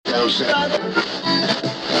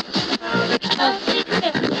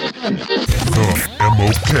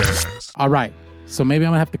All right. So maybe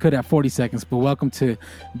I'm going to have to cut at 40 seconds, but welcome to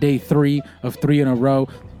day 3 of 3 in a row.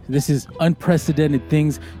 This is unprecedented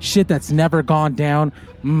things, shit that's never gone down.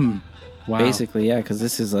 Wow. Basically, yeah, because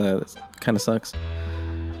this is kind of sucks.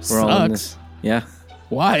 We're all in this. Yeah.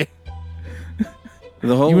 Why?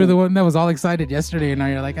 The whole... You were the one that was all excited yesterday, and now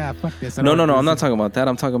you're like, fuck this. No, I'm not talking about that.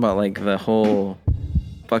 I'm talking about like the whole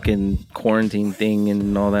fucking quarantine thing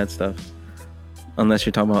and all that stuff. Unless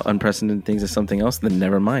you're talking about unprecedented things or something else, then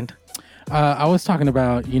never mind. I was talking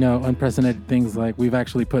about, unprecedented things like we've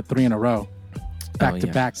actually put 3 in a row. Back to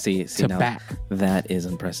back. See to now, back. That is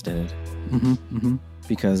unprecedented.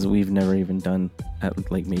 Because we've never even done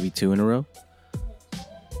like maybe 2 in a row.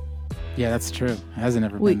 Yeah, that's true. It hasn't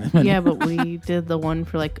ever been that many. Yeah, but we did the one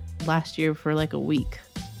for like last year for like a week.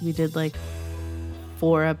 We did like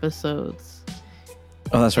 4 episodes.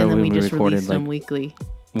 Oh, that's right. And then we just recorded released like them weekly.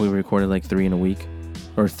 We recorded like 3 in a week,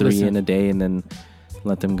 or 3 in a day, and then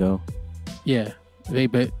let them go. Yeah,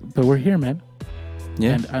 but we're here, man.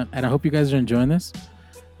 Yeah, and I hope you guys are enjoying this.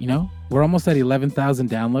 We're almost at 11,000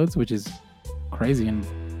 downloads, which is crazy and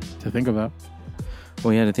to think about.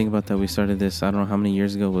 Well, yeah, to think about that, we started this, I don't know how many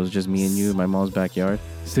years ago. It was just me and you in my mom's backyard.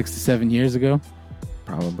 6 to 7 years ago.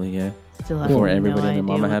 Probably, yeah. Still have Before no everybody in idea the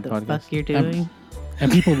Mama what Had the podcast. fuck you're doing.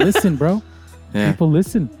 And people listen, bro. Yeah. People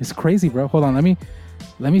listen. It's crazy, bro. Hold on,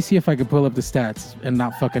 let me see if I can pull up the stats and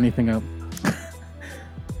not fuck anything up.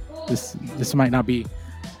 This might not be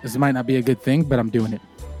a good thing, but I'm doing it.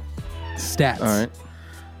 Stats.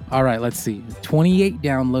 All right, let's see. 28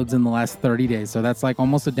 downloads in the last 30 days. So that's like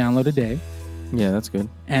almost a download a day. Yeah, that's good.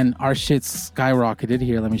 And our shit skyrocketed.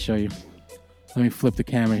 Here, let me show you. Let me flip the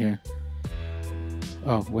camera here.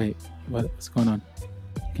 Oh, wait. What's going on?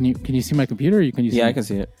 Can you see my computer or can you see Yeah, me? I can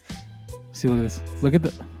see it. See, look at this. Look at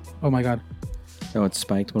the... Oh, my God. Oh, it's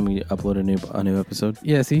spiked when we upload a new episode?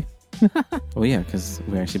 Yeah, see? Well, yeah, because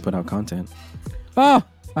we actually put out content. Oh,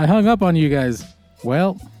 I hung up on you guys.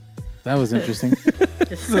 Well, that was interesting.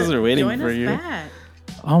 Those are waiting Join for us you. back.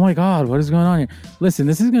 Oh my God, what is going on here? Listen,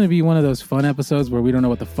 this is going to be one of those fun episodes where we don't know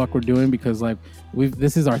what the fuck we're doing because like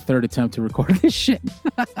this is our 3rd attempt to record this shit.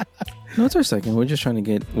 No, it's our 2nd. We're just trying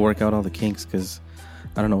to work out all the kinks because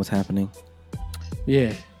I don't know what's happening.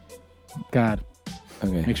 Yeah. God.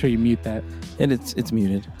 Okay. Make sure you mute that. And it's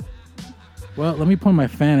muted. Well, let me point my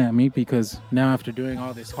fan at me because now after doing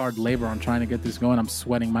all this hard labor on trying to get this going, I'm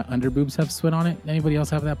sweating. My underboobs have sweat on it. Anybody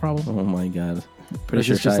else have that problem? Oh my God. Pretty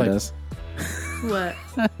sure It's just Shai like- does. What?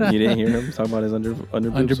 You didn't hear him talk about his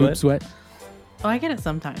underboob sweat? Oh, I get it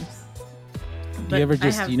sometimes. Do you ever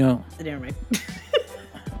just, Never mind.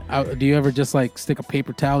 do you ever just like stick a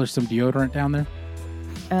paper towel or some deodorant down there?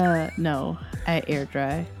 No. I air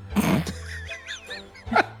dry.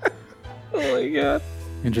 Oh my God.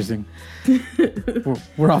 Interesting.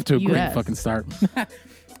 we're off to a great fucking start.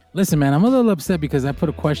 Listen, man, I'm a little upset because I put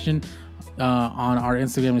a question on our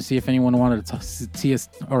Instagram to see if anyone wanted to see us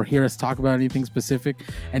or hear us talk about anything specific,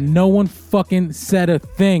 and no one fucking said a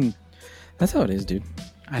thing. That's how it is, dude.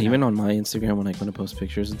 Even on my Instagram, when I go to post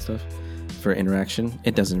pictures and stuff for interaction,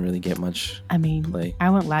 it doesn't really get much play. I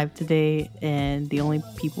went live today, and the only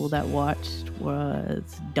people that watched was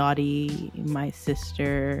Dottie, my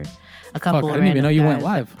sister, a couple. Fuck, I didn't even know you went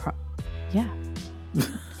live. Yeah,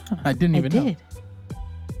 I didn't even know.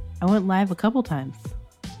 I went live a couple times.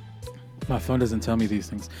 My phone doesn't tell me these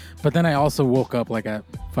things. But then I also woke up like at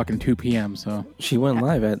fucking 2 p.m. So she went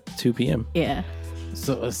live at 2 p.m. Yeah.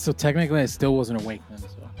 So technically I still wasn't awake then. So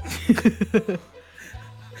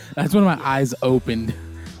that's when my eyes opened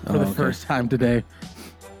for the first time today.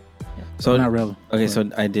 So not really. Okay, so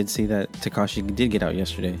I did see that Tekashi did get out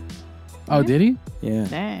yesterday. Oh, did he? Yeah.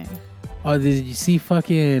 Dang. Oh, did you see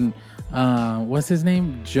fucking what's his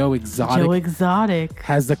name? Joe Exotic. Joe Exotic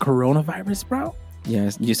has the coronavirus, bro.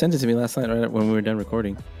 Yeah, you sent it to me last night, right when we were done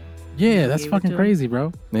recording. Yeah, that's fucking crazy,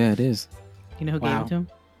 bro. Yeah, it is. You know who gave it to him?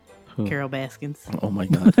 Who? Carol Baskins. Oh my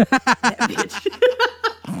God. That bitch.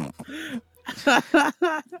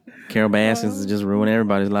 Carol Baskins is just ruining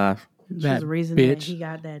everybody's life. She's the reason that he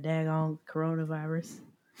got that daggone coronavirus.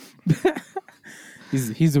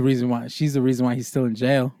 He's the reason why. She's the reason why he's still in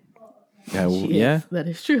jail. Yeah. That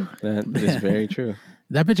is true. That is very true.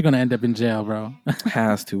 That bitch gonna end up in jail, bro.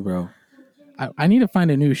 Has to, bro. I need to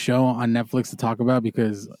find a new show on Netflix to talk about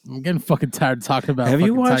because I'm getting fucking tired of talking about. Have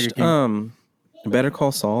you watched Tiger King. Better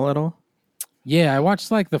Call Saul at all? Yeah, I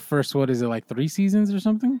watched like the first, 3 seasons or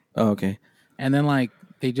something? Oh, okay. And then like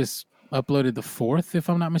they just uploaded the 4th,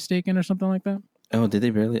 if I'm not mistaken, or something like that. Oh, did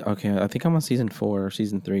they really? Okay, I think I'm on season 4 or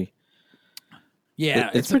season 3.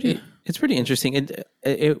 Yeah, it's pretty. It's pretty interesting.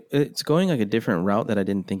 It's going like a different route that I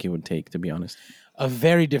didn't think it would take, to be honest. A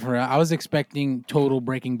very different route. I was expecting total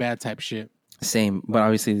Breaking Bad type shit. Same, but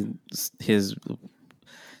obviously his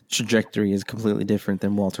trajectory is completely different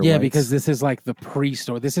than Walter Yeah, White's. because this is like the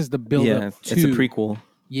pre-story. This is the build-up to... it's a prequel.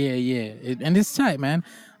 Yeah. And it's tight, man.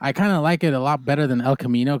 I kind of like it a lot better than El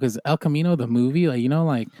Camino, because El Camino, the movie, like, you know,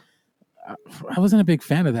 like, I wasn't a big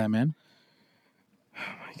fan of that, man. Oh,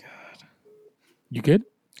 my God. You good?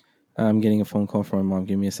 I'm getting a phone call from my mom.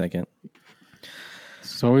 Give me a second.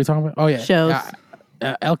 So what are we talking about? Oh, yeah. Shows.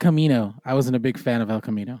 El Camino. I wasn't a big fan of El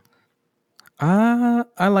Camino.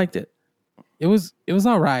 I liked it. It was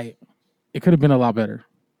all right. It could have been a lot better.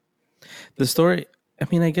 The story, I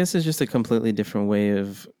mean, I guess it's just a completely different way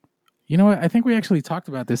of... You know what? I think we actually talked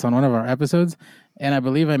about this on one of our episodes, and I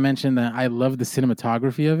believe I mentioned that I loved the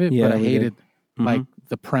cinematography of it, but I hated like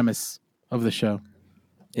the premise of the show.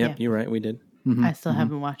 Yep, Yeah. You're right. We did. Mm-hmm. I still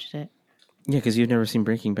haven't watched it. Yeah, because you've never seen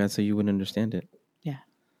Breaking Bad, so you wouldn't understand it. Yeah.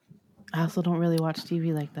 I also don't really watch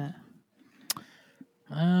TV like that.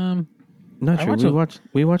 Not I true. watch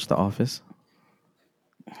We watched The Office.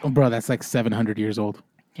 Oh, bro, that's like 700 years old.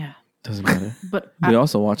 Yeah. Doesn't matter. But We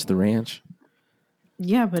also watched The Ranch.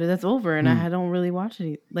 yeah, but that's over, and I don't really watch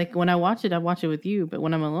it. Like when I watch it with you. But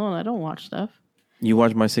when I'm alone, I don't watch stuff. You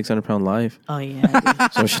watched My 600-Pound Life. Oh yeah. I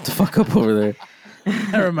do. So shut the fuck up over there.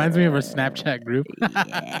 That reminds me of our Snapchat group.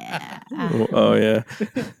 Yeah. Oh yeah.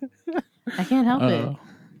 I can't help it. Uh-oh.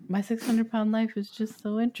 My 600-pound life is just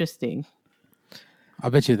so interesting. I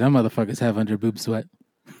bet you them motherfuckers have under boob sweat.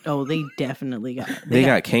 Oh, they definitely got. They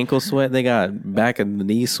got cankle sweat. They got back of the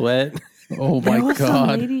knee sweat. Oh my There was some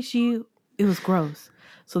God. lady. It was gross.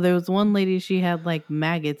 So there was one lady. She had like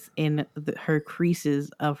maggots in her creases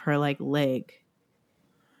of her like leg,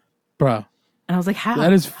 Bro, and I was like, "How?"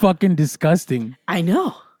 that is fucking disgusting. I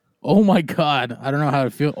know. Oh my God. I don't know how to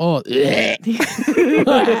feel. Oh,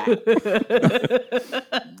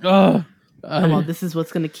 oh. Come on, this is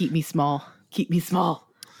what's gonna keep me small. Keep me small.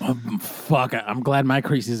 Fuck. I'm glad my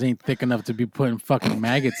creases ain't thick enough to be putting fucking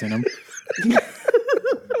maggots in them.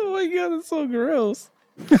 Oh my God, that's so gross.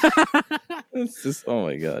 It's just, oh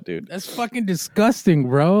my God, dude. That's fucking disgusting,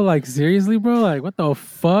 bro. Like, seriously, bro? Like, what the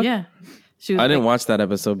fuck? Yeah. She was I didn't like, watch that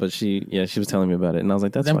episode, but she was telling me about it, and I was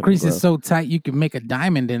like, "That's Them fucking creases gross. so tight you can make a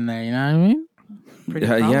diamond in there. You know what I mean? pretty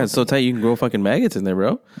Yeah, powerful. it's so tight you can grow fucking maggots in there,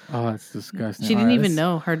 bro." Oh, it's disgusting. She didn't All right, even let's-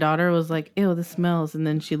 know. Her daughter was like, "Ew, this smells," and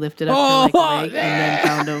then she lifted up Oh, her like leg and then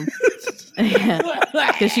found him. Yeah,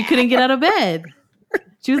 because she couldn't get out of bed.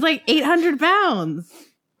 She was like 800 pounds.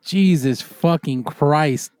 Jesus fucking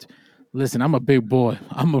Christ. Listen, I'm a big boy.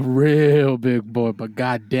 I'm a real big boy, but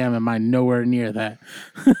goddamn, am I nowhere near that.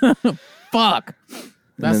 Fuck.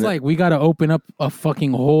 That's then- like we got to open up a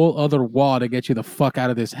fucking whole other wall to get you the fuck out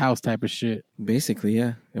of this house type of shit. Basically,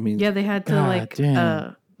 yeah. I mean, Yeah, they had to God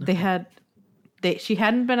damn. she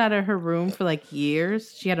hadn't been out of her room for like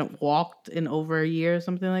years. She hadn't walked in over a year or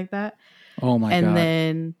something like that. Oh my And God.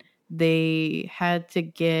 then they had to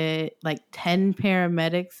get like 10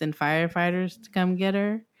 paramedics and firefighters to come get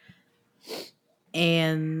her.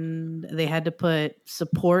 And they had to put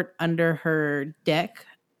support under her deck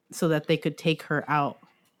so that they could take her out.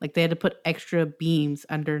 Like they had to put extra beams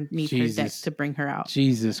underneath her deck Jesus. to bring her out.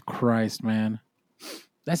 Jesus Christ, man.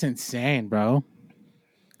 That's insane, bro.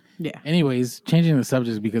 Yeah. Anyways, changing the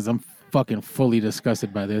subject because I'm fucking fully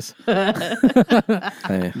disgusted by this. Did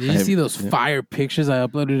Did you see those fire pictures I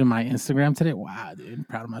uploaded to my Instagram today? Wow, dude. I'm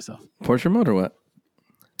proud of myself. portrait mode or what?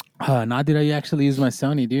 Nah, dude, I actually use my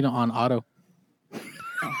Sony, dude, on auto.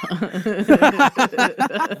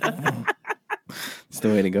 It's the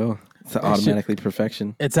way to go. It's automatically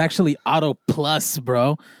perfection. It's actually auto plus,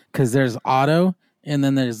 bro, because there's auto and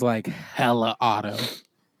then there's like hella auto.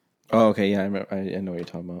 Oh, okay, yeah, I know what you're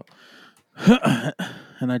talking about.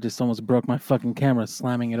 And I just almost broke my fucking camera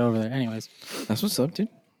slamming it over there. Anyways, That's what's up, dude.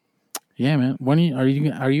 yeah, man. When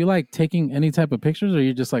are you like taking any type of pictures, or are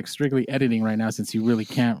you just like strictly editing right now since you really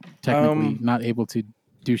can't technically not able to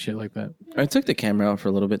do shit like that? I took the camera out for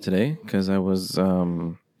a little bit today because I was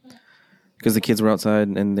because the kids were outside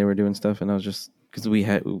and they were doing stuff, and I was just because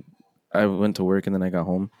I went to work and then I got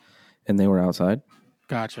home and they were outside,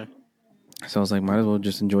 Gotcha. so I was like, might as well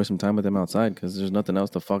just enjoy some time with them outside because there's nothing else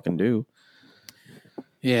to fucking do.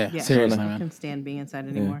 Yeah, Yeah. seriously, I man. can't stand being inside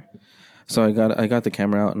anymore. So I got the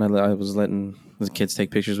camera out and I was letting the kids take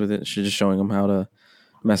pictures with it, just showing them how to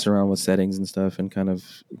mess around with settings and stuff, and kind of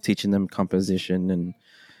teaching them composition and.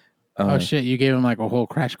 Oh shit, you gave him like a whole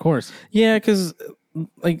crash course. Yeah, because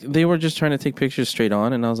like they were just trying to take pictures straight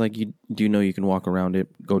on, and I was like, "You do know you can walk around it,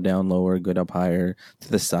 go down lower, go up higher, to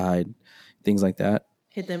the side, things like that."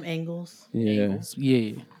 Hit them angles. Yeah,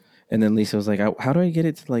 Yeah. And then Lisa was like, how do I get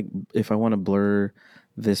it to like, if I want to blur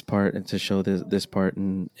this part and to show this part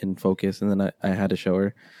in focus? And then I had to show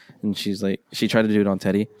her, and she's like, she tried to do it on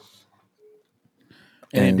Teddy.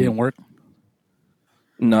 And it didn't work?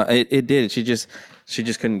 No, it did. She just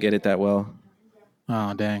couldn't get it that well.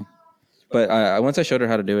 Oh, dang. But once I showed her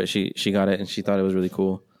how to do it, she got it, and she thought it was really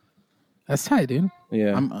cool. That's tight, dude.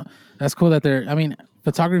 Yeah. That's cool that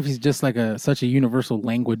photography is just like such a universal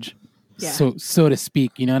language, so to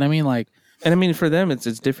speak. You know what I mean? Like, and I mean, for them, it's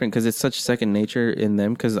different because it's such second nature in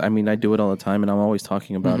them. Because I mean, I do it all the time, and I'm always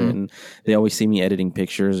talking about it, and they always see me editing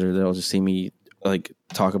pictures, or they'll just see me like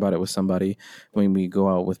talk about it with somebody when we go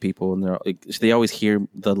out with people, and they're like, they always hear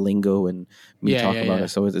the lingo and me talk about it.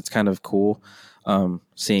 So it's kind of cool.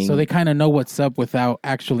 Seeing, so they kind of know what's up without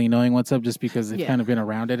actually knowing what's up, just because they've kind of been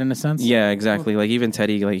around it in a sense. Yeah, exactly. Like even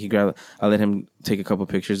Teddy, like I let him take a couple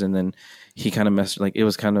pictures, and then he kind of messed. Like it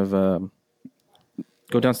was kind of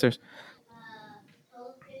go downstairs.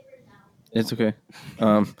 It's okay.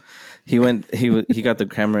 He got the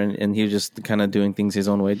camera, and he was just kind of doing things his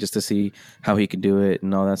own way, just to see how he could do it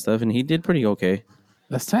and all that stuff, and he did pretty okay.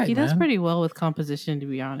 That's tight. He does pretty well with composition, to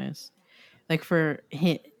be honest. Like for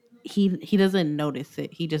him. He doesn't notice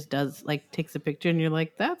it. He just does, like, takes a picture, and you're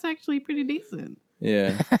like, that's actually pretty decent.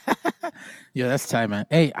 Yeah. Yeah, that's tight, man.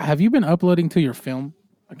 Hey, have you been uploading to your film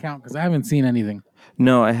account? Because I haven't seen anything.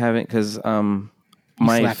 No, I haven't, because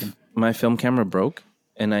my film camera broke,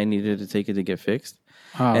 and I needed to take it to get fixed.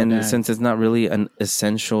 Since it's not really an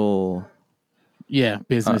essential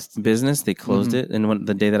business, they closed it. And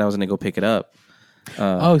the day that I was going to go pick it up,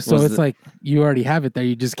 so it's like you already have it there,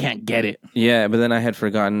 you just can't get it. Yeah, but then I had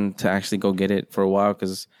forgotten to actually go get it for a while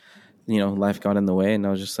because, life got in the way, and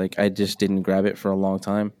I was just like, I just didn't grab it for a long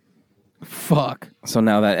time. Fuck. So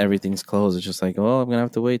now that everything's closed, it's just like, well, I'm going to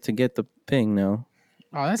have to wait to get the thing now.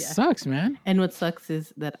 Oh, that sucks, man. And what sucks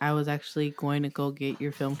is that I was actually going to go get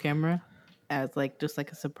your film camera as just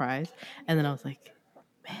like a surprise. And then I was like,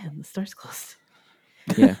 man, the store's closed.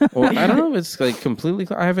 Yeah. Well, I don't know if it's like completely.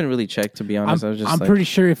 I haven't really checked, to be honest. I'm pretty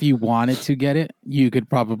sure if you wanted to get it, you could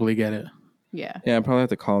probably get it. Yeah. Yeah, I probably have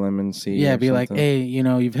to call them and see. Yeah, be like, hey,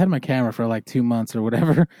 you've had my camera for like 2 months or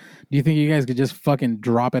whatever. Do you think you guys could just fucking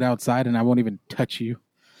drop it outside and I won't even touch you?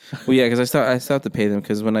 Well, yeah, because I still have to pay them,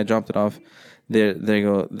 because when I dropped it off,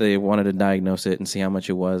 they wanted to diagnose it and see how much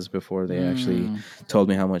it was before they actually told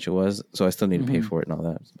me how much it was. So I still need to pay for it and all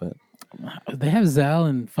that, but. They have Zelle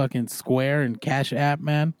and fucking Square and Cash App,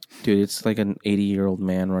 man. Dude, it's like an 80-year-old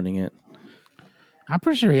man running it. I'm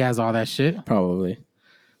pretty sure he has all that shit. Probably.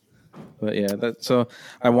 But yeah,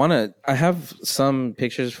 I have some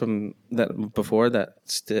pictures from that before that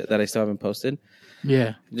I still haven't posted.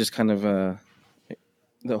 Yeah. Just kind of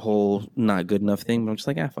the whole not good enough thing. But I'm just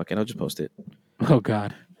like, fuck it, I'll just post it. Oh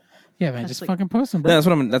God. Yeah, man, just fucking post them, bro. Yeah,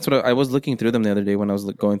 that's what I was looking through them the other day when I was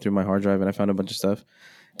going through my hard drive, and I found a bunch of stuff.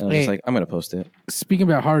 And I was just like, I'm gonna post it. Speaking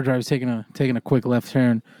about hard drives, taking a quick left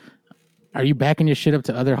turn. Are you backing your shit up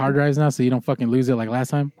to other hard drives now, so you don't fucking lose it like last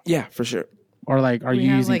time? Yeah, for sure. Or like, are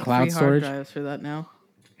you using cloud storage? Hard drives for that now.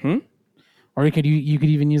 Or you could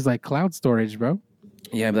even use like cloud storage, bro.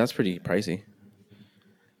 Yeah, but that's pretty pricey.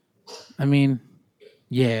 I mean,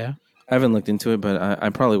 yeah. I haven't looked into it, but I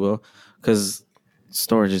probably will, because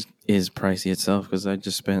storage is pricey itself. Because I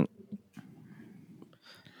just spent.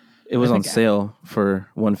 It was on sale for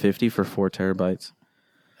 $150 for 4 terabytes.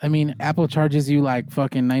 I mean, Apple charges you like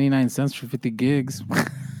fucking 99 cents for 50 gigs.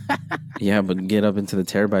 Yeah, but get up into the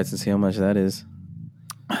terabytes and see how much that is.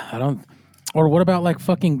 I don't. Or what about like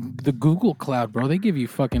fucking the Google Cloud, bro? They give you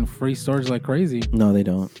fucking free storage like crazy. No, they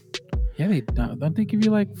don't. Yeah, they don't. They give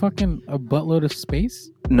you like fucking a buttload of space?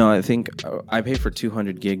 No, I think I pay for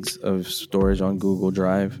 200 gigs of storage on Google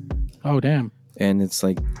Drive. Oh, damn. And it's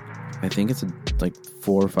like, I think it's like $4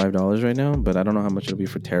 or $5 right now, but I don't know how much it'll be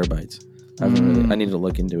for terabytes. I need to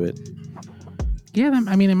look into it. Yeah,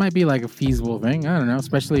 I mean, it might be like a feasible thing. I don't know,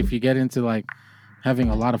 especially if you get into like having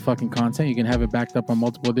a lot of fucking content. You can have it backed up on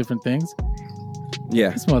multiple different things. Yeah.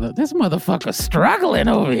 This motherfucker's struggling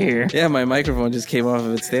over here. Yeah, my microphone just came off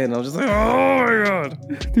of its stand. I was just like, oh my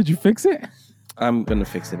God. Did you fix it? I'm going to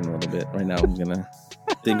fix it in a little bit. Right now,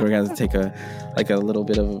 I think we're going to take a little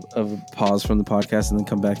bit of a pause from the podcast and then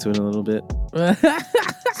come back to it in a little bit.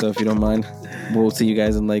 So if you don't mind, we'll see you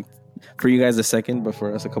guys in for you guys a second, but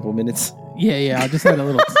for us a couple minutes. Yeah. I'll just add a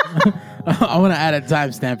little. I want to add a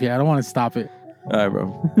timestamp here. I don't want to stop it. All right,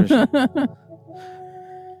 bro. For sure.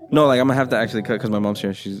 No, I'm gonna have to actually cut because my mom's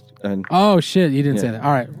here. Oh shit! You didn't say that.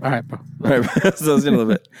 All right, bro. All right, so it's in a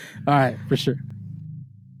little bit. All right, for sure.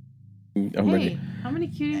 I'm ready. How many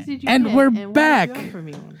cuties did you And get? we're and back. What did you offer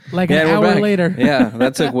me? Like an hour later. Yeah,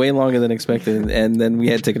 that took way longer than expected, and then we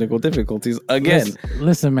had technical difficulties again.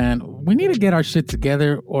 Listen, man, we need to get our shit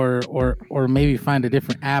together, or maybe find a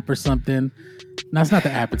different app or something. No, it's not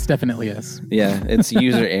the app. It's definitely us. Yeah, it's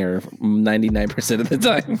user error 99% of the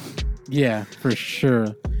time. Yeah, for sure.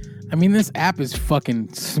 I mean, this app is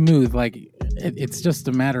fucking smooth. Like, it's just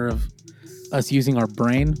a matter of us using our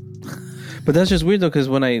brain. But that's just weird though, because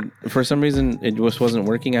for some reason it just wasn't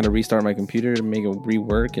working. I had to restart my computer to make it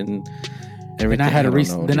rework and everything. And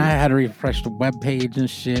I had to refresh the web page and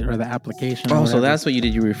shit, or the application. Oh, so that's what you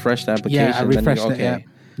did. You refreshed the application. Yeah, I refreshed the app.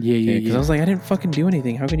 Yeah. Because I was like, I didn't fucking do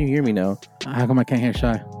anything. How can you hear me now? How come I can't hear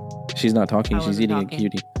Shy? She's not talking. She's eating a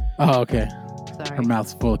cutie. Oh, okay. Sorry. Her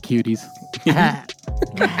mouth's full of cuties.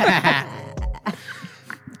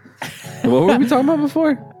 What were we talking about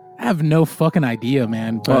before? I have no fucking idea,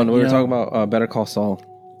 man. But, we were talking about Better Call Saul.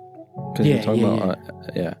 Because we were talking about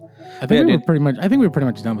I think we were pretty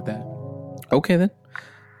much done with that. Okay then.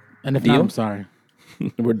 And if not, I'm sorry.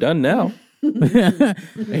 We're done now.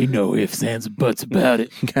 Ain't no ifs, ands, buts about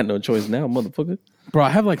it. Got no choice now, motherfucker. Bro, I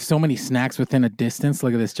have like so many snacks within a distance.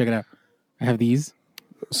 Look at this. Check it out. I have these.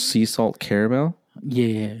 Sea salt caramel.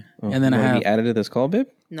 Yeah. Oh, and then I have. Be added to this call, babe.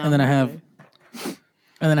 No, and then I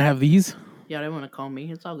have these. Yeah, they want to call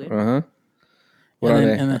me. It's all good. What are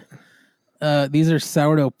they? And then, these are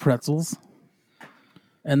sourdough pretzels.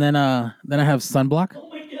 And then I have sunblock. Oh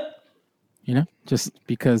my god! You know, just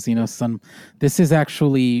because this is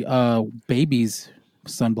actually baby's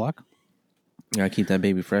sunblock. Yeah, keep that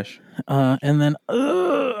baby fresh. And then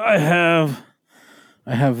I have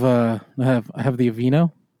the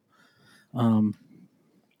Aveeno.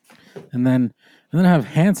 And then I have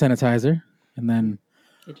hand sanitizer. And then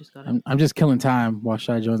I'm just killing time while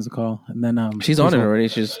Shy joins the call. And then she's on it already.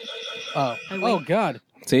 She's oh god.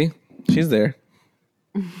 See, she's there.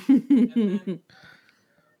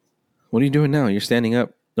 What are you doing now? You're standing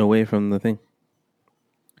up away from the thing.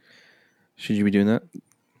 Should you be doing that?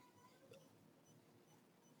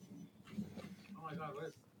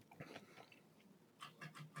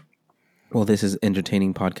 Well, this is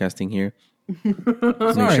entertaining podcasting here.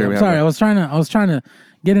 Sorry. I was trying to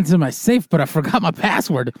get into my safe, but I forgot my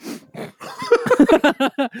password.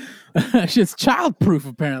 Shit's childproof,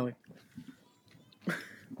 apparently.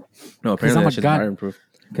 No, apparently that shit's fireproof.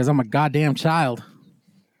 Because I'm a goddamn child.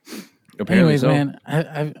 Apparently Anyways, man,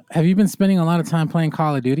 have you been spending a lot of time playing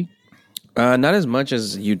Call of Duty? Not as much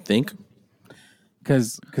as you'd think.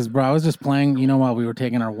 Because, bro, I was just playing, while we were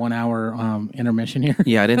taking our 1 hour intermission here.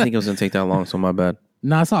 Yeah, I didn't think it was going to take that long, so my bad.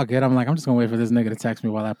 No, it's all good. I'm just going to wait for this nigga to text me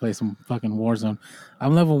while I play some fucking Warzone.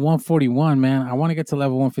 I'm level 141, man. I want to get to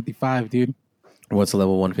level 155, dude. What's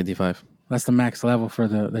level 155? That's the max level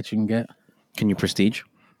that you can get. Can you prestige?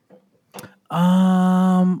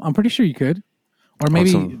 I'm pretty sure you could. Or maybe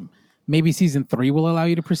Awesome. Maybe season 3 will allow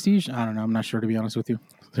you to prestige. I don't know. I'm not sure, to be honest with you.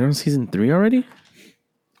 They're on season 3 already?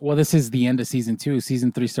 Well, this is the end of season 2.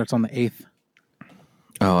 Season 3 starts on the 8th.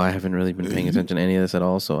 Oh, I haven't really been paying attention to any of this at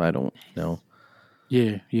all, so I don't know.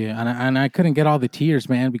 Yeah. And I couldn't get all the tiers,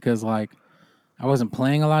 man, because I wasn't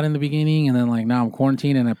playing a lot in the beginning, and then now I'm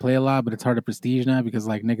quarantined and I play a lot, but it's hard to prestige now because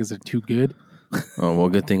niggas are too good. Oh, well,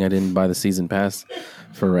 good thing I didn't buy the season pass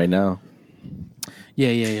for right now.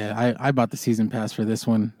 Yeah. I bought the season pass for this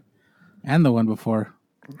one and the one before.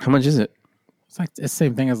 How much is it? It's the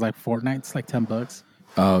same thing as Fortnite. It's $10.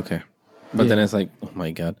 Oh, okay. But then it's oh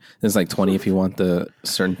my god, it's 20 if you want the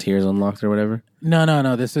certain tiers unlocked or whatever.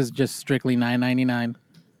 No. This is just strictly $9.99,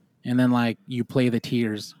 and then you play the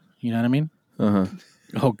tiers. You know what I mean?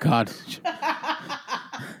 Oh god,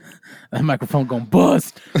 that microphone gonna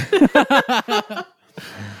bust.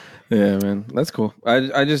 Yeah, man, that's cool.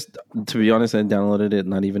 I just, to be honest, I downloaded it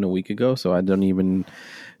not even a week ago, so I didn't even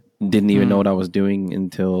know what I was doing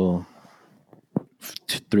until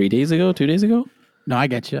 2 days ago. No, I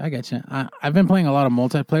get you. I've been playing a lot of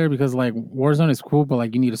multiplayer because Warzone is cool,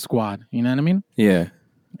 but you need a squad. You know what I mean? Yeah.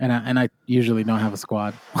 And I usually don't have a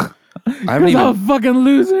squad. I'm a fucking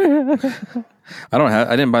loser.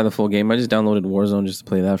 I didn't buy the full game. I just downloaded Warzone just to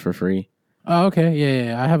play that for free. Oh, okay.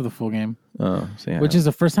 Yeah. I have the full game. Oh, so yeah. Which is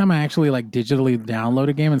the first time I actually digitally download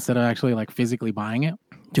a game instead of actually physically buying it.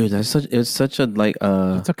 Dude, it's such a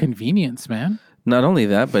it's a convenience, man. Not only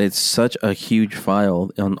that, but it's such a huge file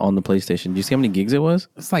on the PlayStation. Do you see how many gigs it was?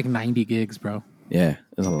 It's 90 gigs, bro. Yeah,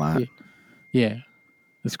 it's a lot. Yeah.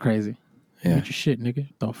 It's crazy. Yeah. Get your shit, nigga.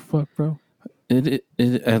 The fuck, bro?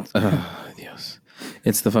 Yes.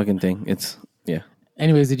 It's the fucking thing. Yeah.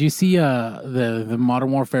 Anyways, did you see the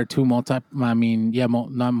Modern Warfare 2 not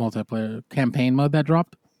multiplayer campaign mode that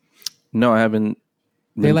dropped? No, I haven't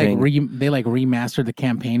they remastered the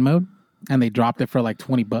campaign mode and they dropped it for like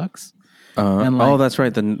 $20. That's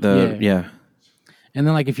right. Yeah. And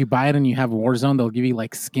then like if you buy it and you have Warzone, they'll give you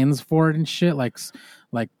like skins for it and shit, like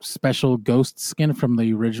special ghost skin from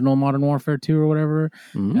the original Modern Warfare 2 or whatever.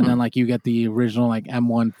 And then like you get the original like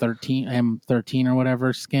M13 or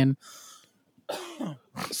whatever skin.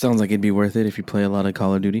 Sounds like it'd be worth it if you play a lot of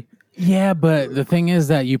Call of Duty. Yeah, but the thing is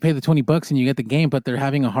that you pay the $20 and you get the game, but they're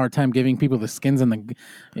having a hard time giving people the skins and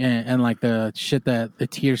like the shit that the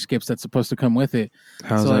tier skips that's supposed to come with it.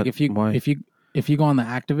 How's so like that? Why? if you go on the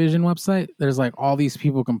Activision website, there's like all these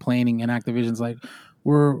people complaining, and Activision's like,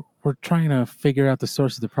 we're trying to figure out the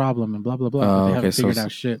source of the problem and blah blah blah. But they haven't figured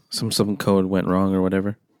out shit. Some code went wrong or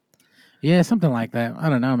whatever. Yeah, something like that. I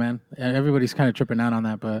don't know, man. Everybody's kind of tripping out on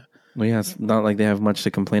that, but well, yeah, it's not like they have much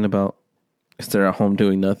to complain about. They're at home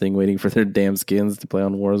doing nothing, waiting for their damn skins to play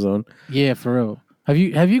on Warzone. Yeah, for real. Have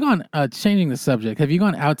you gone? Changing the subject. Have you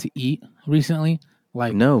gone out to eat recently?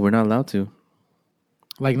 Like, no, we're not allowed to.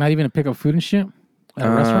 Like, not even to pick up food and shit at a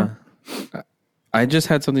restaurant. I just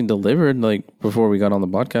had something delivered like before we got on the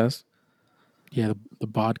podcast. Yeah, the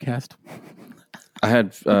podcast. I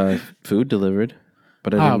had food delivered,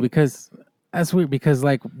 but I didn't. Because that's weird. Because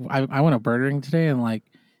like I went to Burger King today and like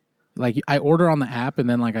I order on the app and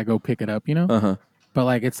then like I go pick it up, you know. But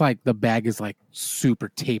like it's like the bag is like super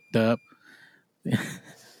taped up.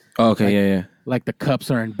 Okay, like, yeah. Like the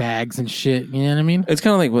cups are in bags and shit. You know what I mean? It's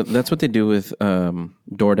kind of like that's what they do with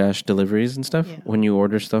DoorDash deliveries and stuff. Yeah. When you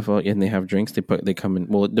order stuff and they have drinks, they come in.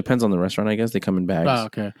 Well, it depends on the restaurant, I guess. They come in bags. Oh,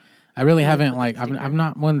 okay. I really haven't like I'm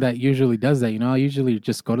not one that usually does that. You know, I usually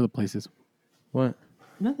just go to the places. What?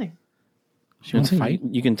 Nothing. She wants to fight.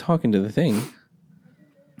 You can talk into the thing.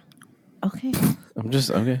 Okay.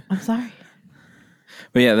 Okay. I'm sorry.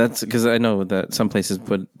 But yeah, that's because I know that some places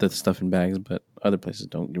put the stuff in bags, but other places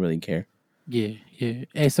don't really care. Yeah.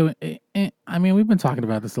 Hey, so I mean, we've been talking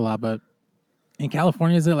about this a lot, but in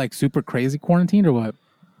California, is it like super crazy quarantined or what?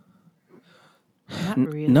 Not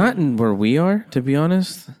really. Not in where we are, to be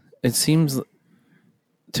honest.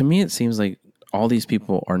 To me, it seems like all these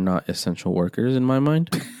people are not essential workers in my mind.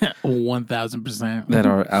 1,000%. That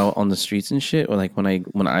are out on the streets and shit. Or like when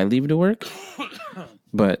I leave to work.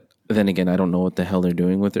 But then again, I don't know what the hell they're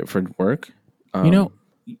doing with it for work. You know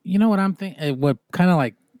what I'm thinking? What kind of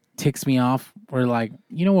like ticks me off, or like,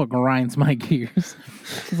 you know what grinds my gears?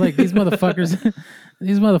 It's like these motherfuckers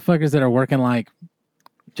that are working like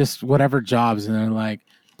just whatever jobs, and they're like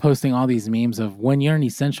posting all these memes of when you're an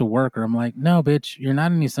essential worker. I'm like, no, bitch, you're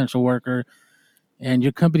not an essential worker, and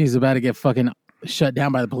your company's about to get fucking shut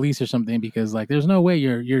down by the police or something because like there's no way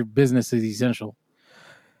your business is essential.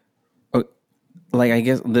 Like, I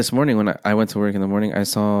guess this morning when I went to work in the morning, I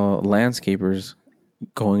saw landscapers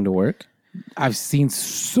going to work. I've seen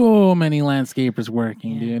so many landscapers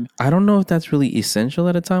working, dude. I don't know if that's really essential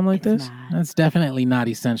at a time like this. That's definitely not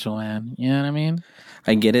essential, man. You know what I mean?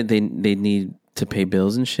 I get it. They need to pay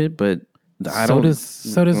bills and shit, but so does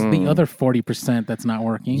the other 40% that's not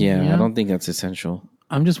working. Yeah, you know? I don't think that's essential.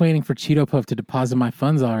 I'm just waiting for Cheeto Puff to deposit my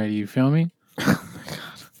funds already. You feel me?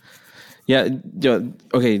 Yeah,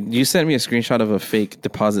 okay. You sent me a screenshot of a fake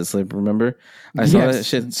deposit slip. Remember, I saw that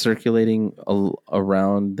shit circulating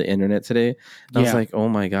around the internet today. And I was like, "Oh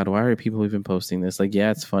my god, why are people even posting this?" Like,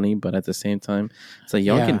 yeah, it's funny, but at the same time, it's like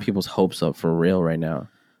y'all getting people's hopes up for real right now.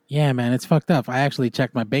 Yeah, man, it's fucked up. I actually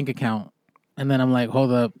checked my bank account, and then I'm like,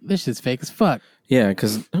 "Hold up, this shit's fake as fuck." Yeah,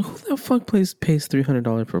 because who the fuck pays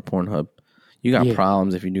 $300 for Pornhub? You got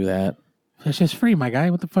problems if you do that. It's just free, my guy.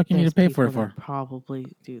 What the fuck you need to pay for it for? Probably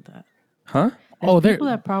do that. Huh? There's people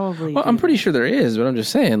that probably. Well, I'm pretty sure there is, but I'm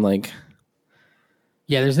just saying, like.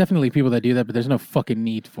 Yeah, there's definitely people that do that, but there's no fucking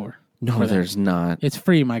need for. No, there's not. It's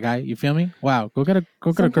free, my guy. You feel me? Wow, go get a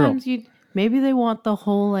girl. Sometimes maybe they want the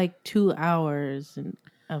whole like 2 hours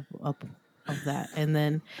of that, and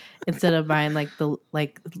then instead of buying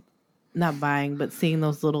not buying, but seeing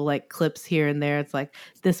those little like clips here and there, it's like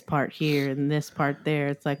this part here and this part there.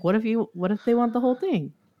 It's like, what if they want the whole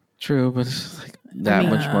thing? True, but it's like that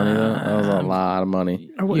much money though. That was a lot of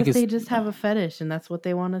money. Or what if they just have a fetish and that's what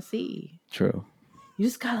they want to see? True. You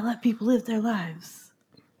just gotta let people live their lives.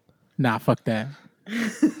 Nah, fuck that.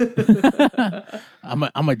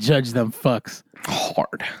 I'm a judge them fucks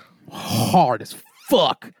hard as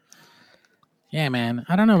fuck. Yeah, man.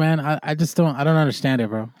 I don't know, man. I just don't. I don't understand it,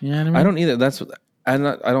 bro. You know what I mean? I don't either. I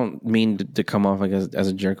don't mean to come off like as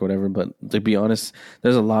a jerk or whatever, but to be honest,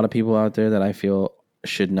 there's a lot of people out there that I feel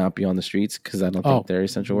should not be on the streets because I don't think they're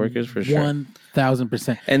essential workers for sure.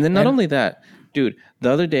 1,000%. And then not only that, dude, the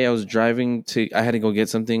other day I was driving I had to go get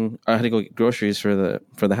something. I had to go get groceries for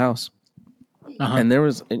the house. And there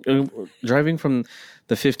was driving from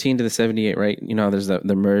the 15 to the 78, right? You know, there's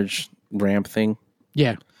the merge ramp thing.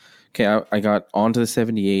 Yeah. Okay, I got onto the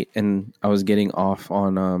 78 and I was getting off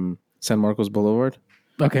on San Marcos Boulevard.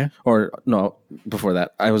 Okay. Or no, before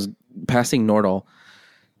that, I was passing Nordal,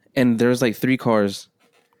 and there's like 3 cars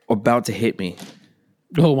about to hit me.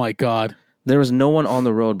 Oh my God. There was no one on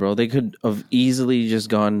the road, bro. They could have easily just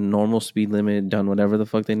gone normal speed limit, done whatever the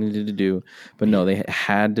fuck they needed to do, but no, they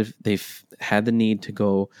had the need to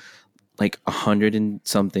go like 100 and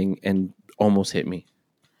something and almost hit me.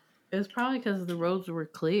 It was probably because the roads were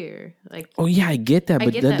clear. Like, oh yeah, I get that,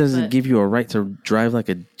 but that doesn't give you a right to drive like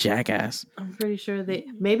a jackass. I'm pretty sure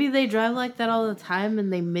maybe they drive like that all the time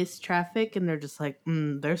and they miss traffic and they're just like,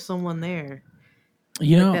 there's someone there.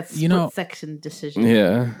 That split section decision.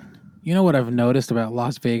 Yeah. You know what I've noticed about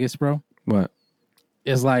Las Vegas, bro? What?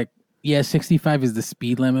 Is like, 65 is the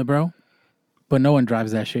speed limit, bro. But no one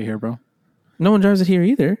drives that shit here, bro. No one drives it here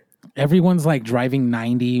either. Everyone's like driving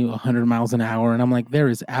 90, 100 miles an hour. And I'm like, there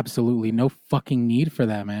is absolutely no fucking need for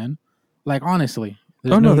that, man. Like, honestly.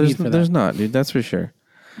 There's not, dude. That's for sure.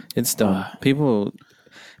 It's dumb. People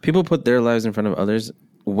put their lives in front of others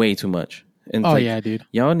way too much. And yeah, dude.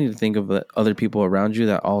 Y'all need to think of the other people around you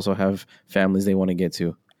that also have families they want to get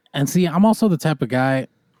to. And see, I'm also the type of guy,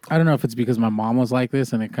 I don't know if it's because my mom was like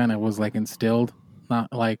this and it kind of was like instilled,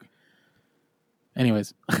 not like,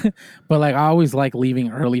 anyways, but like I always like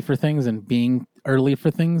leaving early for things and being early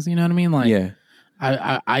for things, you know what I mean? Like, yeah.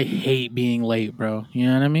 I hate being late, bro. You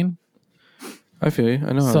know what I mean? I feel you.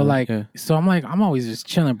 I know. So I'm like, I'm always just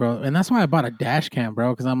chilling, bro. And that's why I bought a dash cam,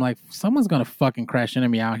 bro. Because I'm like, someone's going to fucking crash into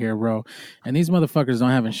me out here, bro. And these motherfuckers don't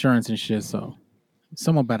have insurance and shit. So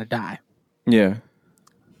someone better die. Yeah.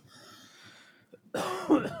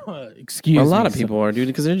 Excuse me. A lot of people are, dude,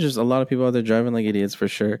 because there's just a lot of people out there driving like idiots for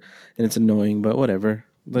sure. And it's annoying, but whatever.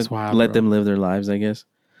 Let them live their lives, I guess.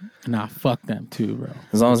 Nah, fuck them too, bro.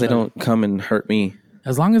 As long as they don't come and hurt me.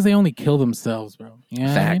 As long as they only kill themselves, bro. You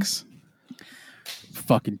know Facts. What I mean?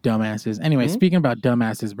 Fucking dumbasses. Anyway, speaking about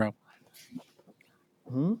dumbasses, bro.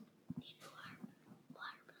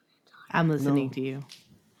 I'm listening to you.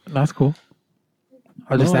 That's cool.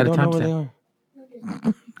 Or just at a time stamp.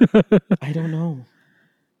 I don't know.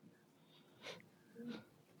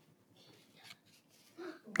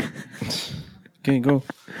 Okay, go.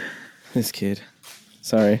 This kid.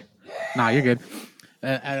 Sorry. Nah, you're good.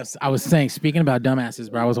 As I was saying, speaking about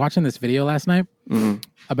dumbasses, bro, I was watching this video last night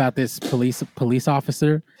about this police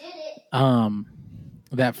officer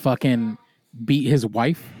that fucking beat his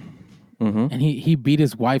wife. And he beat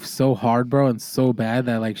his wife so hard, bro, and so bad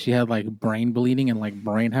that like she had like brain bleeding and like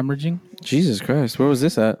brain hemorrhaging. Jesus Christ. Where was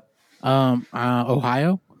this at?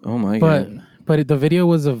 Ohio. Oh my God. But the video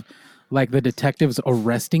was of like the detectives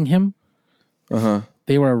arresting him.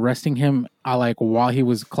 They were arresting him like while he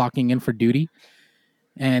was clocking in for duty.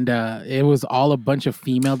 And it was all a bunch of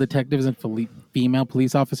female detectives and female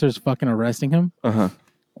police officers fucking arresting him.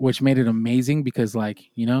 Which made it amazing because, like,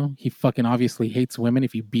 you know, he fucking obviously hates women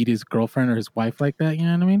if he beat his girlfriend or his wife like that. You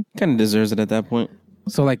know what I mean? Kind of deserves it at that point.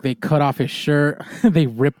 So, like, they cut off his shirt. They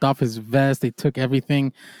ripped off his vest. They took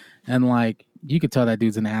everything. And, like, you could tell that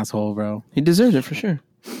dude's an asshole, bro. He deserves it for sure.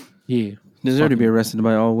 Yeah. Deserved to be arrested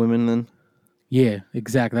by all women then. Yeah,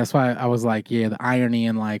 exactly. That's why I was like, yeah, the irony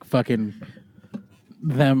and, like, fucking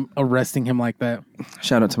them arresting him like that.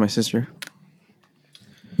 Shout out to my sister.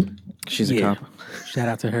 She's a cop. Shout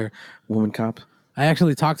out to her. Woman cop. I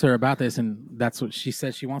actually talked to her about this, and that's what she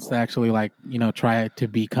said. She wants to actually, like, you know, try to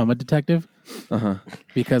become a detective.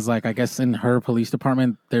 Because, like, I guess in her police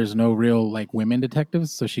department, there's no real, like, women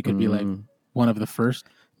detectives, so she could be, like, one of the first.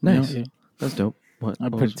 Nice. You know? That's dope. What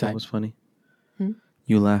was funny?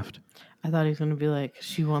 You laughed. I thought he was going to be like,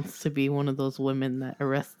 she wants to be one of those women that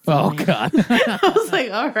arrests. Oh, God. I was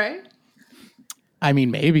like, all right. I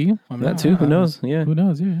mean, maybe. That too. Who knows? Yeah. Who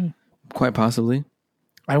knows? Yeah. Quite possibly.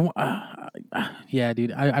 Yeah,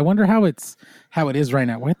 dude. I wonder how it is right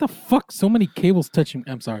now. What the fuck? So many cables touching.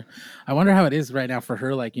 I'm sorry. I wonder how it is right now for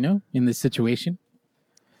her. Like, you know, in this situation.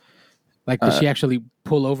 Like, does she actually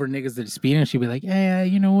pull over niggas that are speeding? And she'd be like, yeah,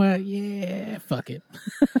 you know what? Yeah, fuck it.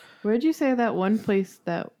 Where'd you say that one place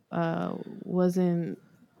that wasn't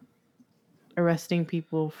arresting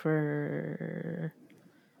people for?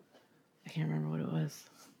 I can't remember what it was.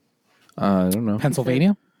 I don't know.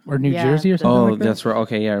 Pennsylvania or New Jersey or something like that? That's right.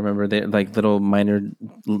 Okay, yeah, I remember. They like little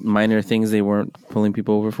minor things they weren't pulling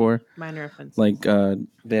people over for. Minor offenses. Like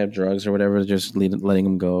they have drugs or whatever, just letting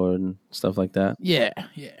them go and stuff like that. Yeah.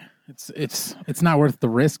 It's not worth the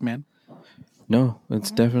risk, man. No,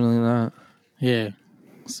 it's definitely not. Yeah.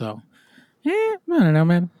 So, yeah, I don't know,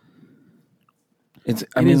 man. It's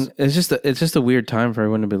just a weird time for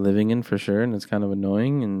everyone to be living in for sure, and it's kind of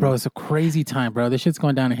annoying. And bro, it's a crazy time, bro. This shit's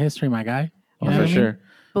going down in history, my guy. For sure.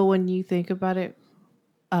 But when you think about it,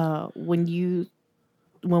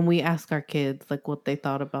 when we ask our kids like what they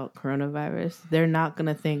thought about coronavirus, they're not going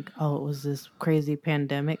to think, oh, it was this crazy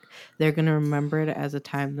pandemic. They're going to remember it as a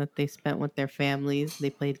time that they spent with their families.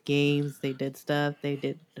 They played games, they did stuff, they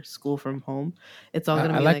did school from home. It's all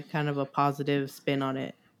going to be like kind of a positive spin on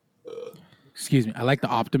it. Excuse me. I like the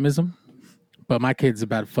optimism, but my kid's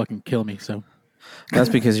about to fucking kill me, so. That's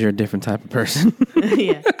because you're a different type of person.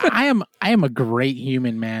 Yeah. I am a great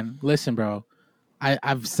human, man. Listen, bro.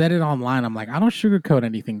 I've said it online. I'm like, I don't sugarcoat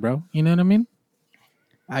anything, bro. You know what I mean?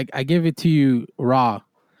 I give it to you raw.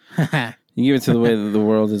 You give it to the way that the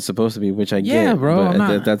world is supposed to be, which I get. Bro.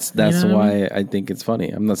 But that's you know why I think it's funny.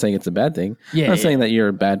 I'm not saying it's a bad thing. I'm not saying that you're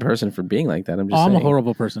a bad person for being like that. I'm just saying. I'm a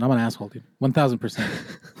horrible person. I'm an asshole, dude. 1,000%.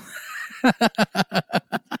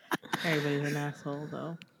 Everybody's an asshole,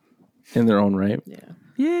 though. In their own right.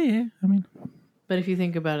 Yeah. I mean, but if you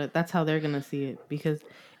think about it, that's how they're gonna see it, because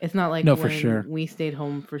it's not like for sure. We stayed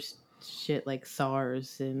home for shit like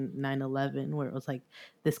SARS and 9/11, where it was like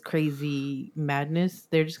this crazy madness.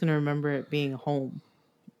 They're just gonna remember it being home.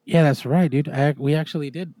 Yeah, that's right, dude. We actually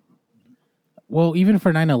did. Well, even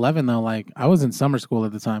for 9/11 though, like I was in summer school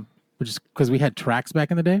at the time, which is because we had tracks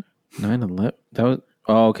back in the day. 9/11. That was.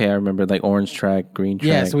 Oh, okay. I remember like orange track, green track.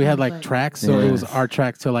 Yeah, so we had like tracks. So it was our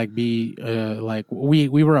track to like be like we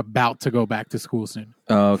were about to go back to school soon.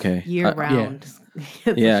 Oh, okay. Year round.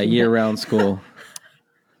 Yeah, year-round school.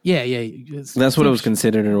 Yeah. That's what it was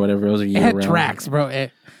considered or whatever. It was a year-round. It had tracks, bro.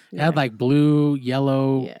 It had like blue,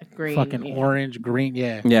 yellow, green, fucking orange, green.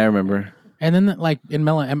 Yeah. Yeah, I remember. And then like in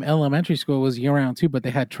elementary school, it was year-round too, but they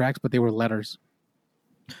had tracks, but they were letters.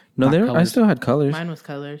 No, I still had colors. Mine was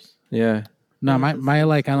colors. Yeah. No, my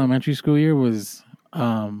like elementary school year was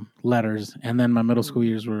letters, and then my middle school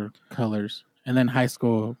years were colors, and then high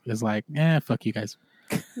school is like, fuck you guys.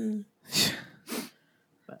 I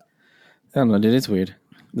don't know, dude. It's weird.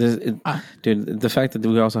 Dude, the fact that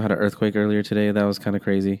we also had an earthquake earlier today, that was kind of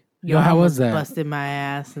crazy. Yo, how was that? Busted my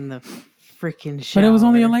ass in the freaking shower. But it was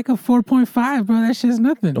only like a 4.5, bro. That shit's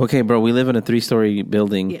nothing. Okay, bro. We live in a 3-story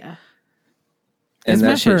building. Yeah. And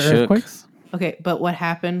that shit shook. Earthquakes? Okay, but what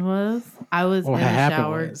happened was I was in the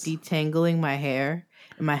shower detangling my hair,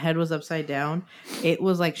 and my head was upside down. It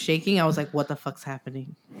was like shaking. I was like, "What the fuck's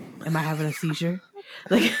happening? Am I having a seizure?"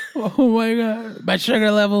 Like, oh my god, my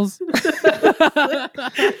sugar levels.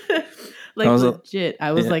 Legit.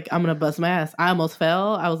 I was like, "I'm gonna bust my ass." I almost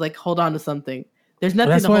fell. I was like, "Hold on to something." There's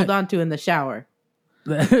nothing to hold on to in the shower.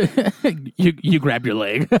 you grab your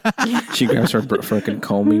leg. She grabs her freaking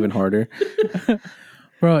comb even harder.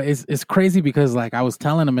 Bro, it's crazy because like I was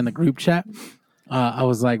telling him in the group chat, I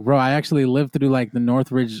was like, bro, I actually lived through like the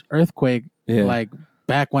Northridge earthquake, like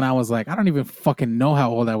back when I was like, I don't even fucking know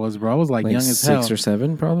how old I was, bro. I was like young as hell. 6 or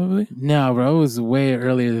 7, probably. No, bro, it was way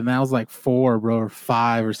earlier than that. I was like 4, bro, or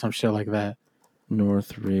 5 or some shit like that.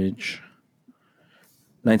 Northridge,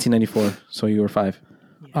 1994. So you were 5.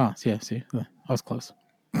 Yeah. Oh, yeah. See, I was close.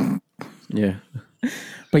 Yeah,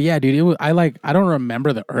 but yeah, dude, it was. I don't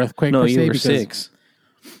remember the earthquake. No, per you se were 6.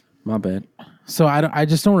 My bad. So I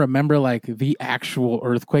just don't remember like the actual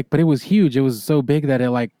earthquake, but it was huge. It was so big that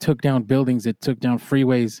it like took down buildings, it took down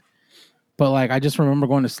freeways. But like I just remember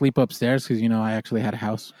going to sleep upstairs because I actually had a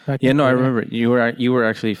house. Yeah, no, I remember you were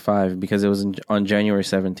actually 5 because it was on January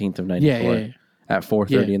 17th of 94 at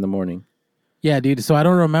 4:30 in the morning. Yeah, dude. So I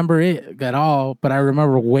don't remember it at all, but I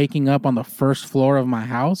remember waking up on the first floor of my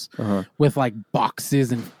house with like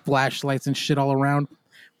boxes and flashlights and shit all around.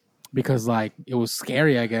 Because like it was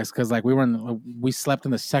scary, I guess, because like we slept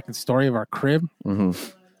in the second story of our crib. Mm-hmm.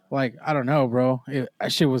 Like I don't know, bro.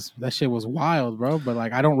 That shit was wild, bro. But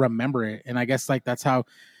like I don't remember it, and I guess like that's how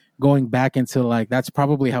going back into like that's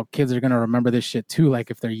probably how kids are gonna remember this shit too. Like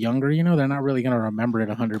if they're younger, they're not really gonna remember it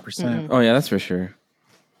 100%. Oh yeah, that's for sure.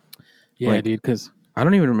 Yeah, like, dude. Because I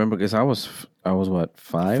don't even remember because I was what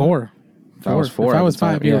 5? 4. I was 4. If I was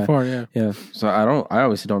 5, you were 4. Yeah. Yeah. So I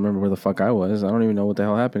obviously don't remember where the fuck I was. I don't even know what the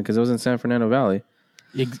hell happened because it was in San Fernando Valley.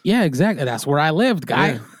 Yeah, exactly. That's where I lived,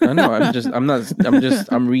 guy. Yeah, I know.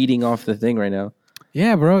 I'm reading off the thing right now.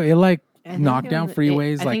 Yeah, bro. It like knocked down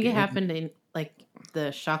freeways. I think it happened in like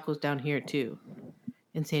the shock was down here too,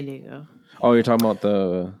 in San Diego. Oh, you're talking about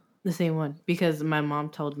the same one because my mom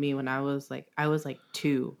told me when I was like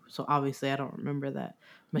 2, so obviously I don't remember that.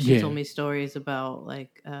 But she told me stories about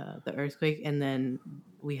like the earthquake, and then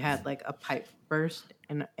we had like a pipe burst,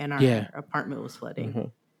 and our apartment was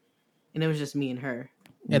flooding, and it was just me and her.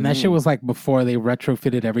 And that shit was like before they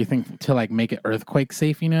retrofitted everything to like make it earthquake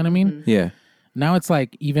safe. You know what I mean? Yeah. Now it's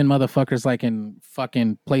like even motherfuckers like in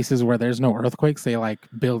fucking places where there's no earthquakes, they like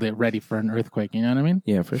build it ready for an earthquake. You know what I mean?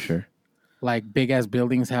 Yeah, for sure. Like big ass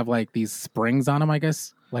buildings have like these springs on them, I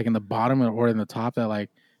guess, like in the bottom or in the top that like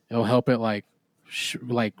it'll help it like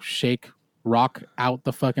shake rock out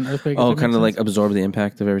the fucking earthquake. Oh, kind of like absorb the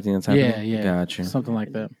impact of everything that's happening. Yeah, Gotcha. Something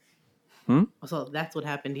like that. So that's what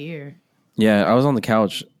happened here. Yeah, I was on the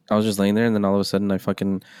couch. I was just laying there, and then all of a sudden, I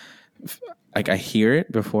fucking I hear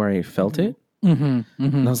it before I felt it, and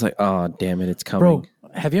I was like, "Oh, damn it, it's coming." Bro,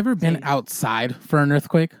 have you ever been outside for an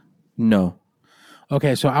earthquake? No.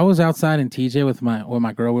 Okay, so I was outside in TJ with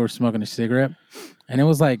my girl. We were smoking a cigarette, and it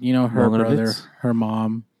was like, you know, her brother, her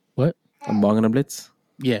mom. What? I'm bonging a blitz.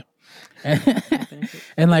 Yeah,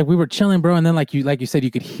 and like we were chilling, bro. And then like you said,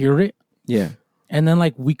 you could hear it. Yeah. And then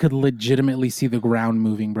like we could legitimately see the ground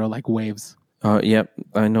moving, bro, like waves. Yep,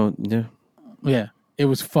 I know. Yeah. Yeah, it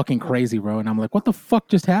was fucking crazy, bro. And I'm like, what the fuck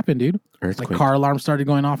just happened, dude? Earthquake. Like car alarms started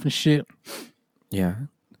going off and shit. Yeah.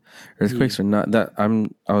 Earthquakes are not that.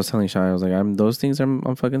 I was telling Shai, I was like, those things.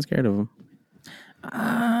 I'm fucking scared of them.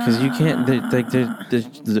 Because you can't.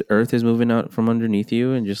 The earth is moving out from underneath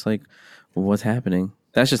you, and just like, what's happening?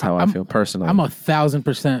 That's just how I feel personally. I'm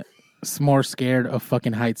 1,000% more scared of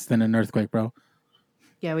fucking heights than an earthquake, bro.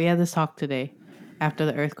 Yeah, we had this talk today after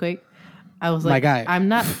the earthquake. I was like, My guy. I'm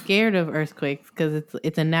not scared of earthquakes because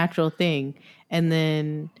it's a natural thing. And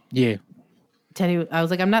then Yeah. Teddy, I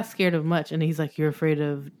was like, I'm not scared of much. And he's like, you're afraid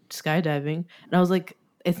of skydiving. And I was like,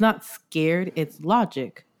 it's not scared, it's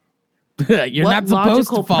logic. You're not supposed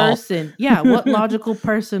to fall. What logical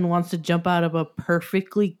person wants to jump out of a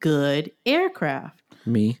perfectly good aircraft?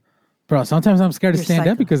 Me. Bro, sometimes I'm scared to You're stand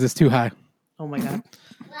psycho. up because it's too high. Oh my God.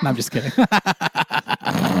 No, I'm just kidding.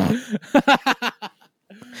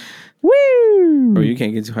 Woo! Bro, you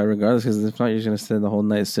can't get too high regardless, because if not, you're just gonna spend the whole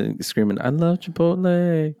night screaming, "I love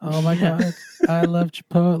Chipotle." Oh my God. I love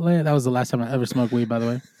Chipotle. That was the last time I ever smoked weed, by the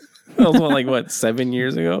way. That was what 7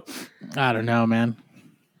 years ago? I don't know, man.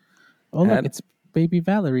 Oh, look, it's baby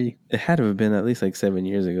Valerie. It had to have been at least like 7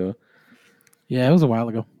 years ago. Yeah, it was a while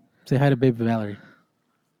ago. Say hi to baby Valerie.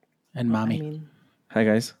 And mommy. I mean, Hi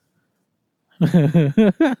guys.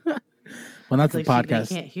 Well, not the like podcast.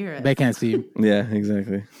 they can't hear us. They can't see you. Yeah,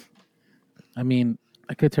 exactly. I mean,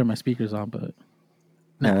 I could turn my speakers on, but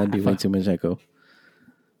Nah, that'd be way too much echo.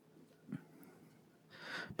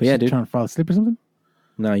 But yeah, dude. Trying to fall asleep or something?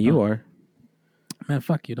 No, you are. Man,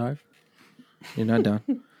 fuck you, dog. You're not down.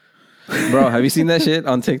 Bro, have you seen that shit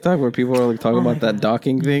on TikTok where people are like talking about that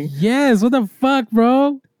docking thing? Yes, what the fuck,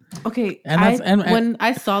 bro? Okay, And when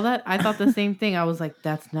I saw that, I thought the same thing. I was like,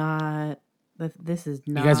 "That's not. This is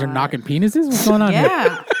not." You guys are knocking penises? What's going on here?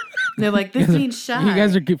 Yeah, they're like, "This means shy." You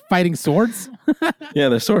guys are fighting swords? Yeah,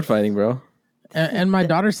 they're sword fighting, bro. And my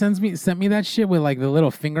daughter sent me that shit with like the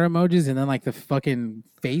little finger emojis and then like the fucking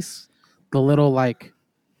face, the little like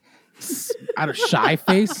shy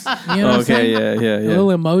face. You know what I'm saying? Yeah. The little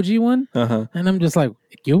emoji one. Uh-huh. And I'm just like,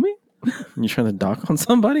 kill me? You trying to dock on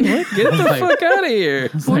somebody? What? Get the like- fuck out of here.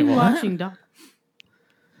 It's Who are like, you what? watching, Doc?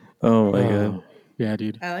 Oh my god. Yeah,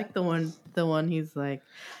 dude. I like the one he's like,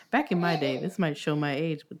 back in my day, this might show my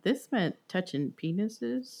age, but this meant touching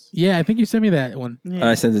penises. Yeah, I think you sent me that one. Yeah.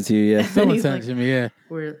 I sent it to you, yeah. Someone he's sent like, it to me, yeah.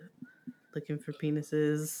 We're looking for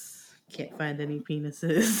penises. Can't find any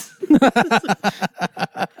penises.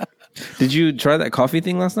 Did you try that coffee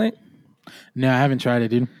thing last night? No, I haven't tried it,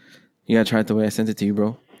 dude. You gotta try it the way I sent it to you,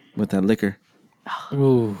 bro. With that liquor.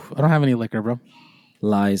 Ooh, I don't have any liquor, bro.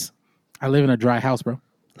 Lies. I live in a dry house, bro.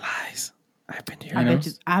 Lies. I've been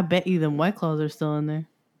here. I bet you them White Claws are still in there.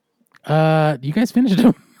 You guys finished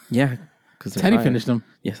them? Yeah. Because Teddy finished them.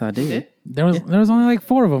 Yes, I did. There was only like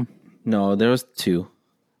 4 of them. No, there was 2.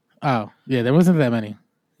 Oh, yeah, there wasn't that many.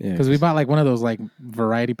 Yeah. Because we bought like one of those like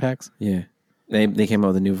variety packs. Yeah. They came out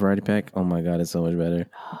with a new variety pack. Oh my god, it's so much better.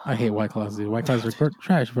 I hate White Claws, dude. White Claws are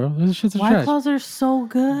trash, bro. Those shits are White trash. Claws are so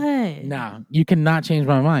good. Nah, you cannot change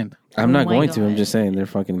my mind. I'm not my going to. I'm God. just saying they're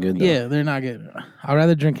fucking good though. Yeah, they're not good. I'd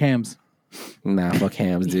rather drink hams. Nah, fuck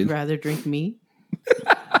hams, You'd dude. rather drink meat?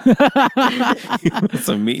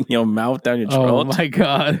 Some meat in your mouth down your Oh throat. my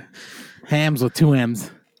god. Hams with 2 M's.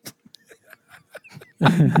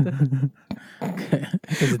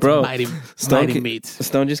 Bro, mighty Stone meats.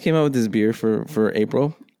 Stone just came out with this beer for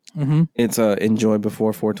April. Mm-hmm. It's Enjoy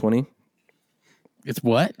Before 420. It's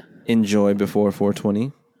what? Enjoy Before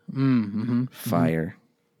 420. Mm-hmm. Fire.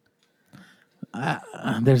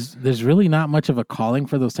 There's really not much of a calling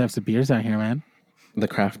for those types of beers out here, man. The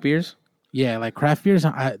craft beers? Yeah, like craft beers.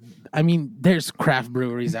 I mean, there's craft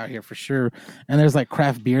breweries out here for sure, and there's like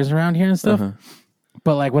craft beers around here and stuff. Uh-huh.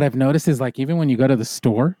 But like what I've noticed is like even when you go to the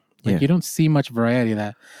store, Like you don't see much variety of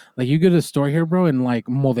that. Like you go to the store here, bro, and like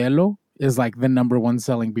Modelo is like the number one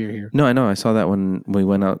selling beer here. No, I know. I saw that when we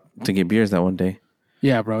went out to get beers that one day.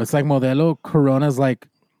 Yeah, bro. It's like Modelo. Corona's like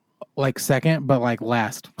second, but like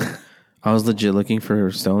last. I was legit looking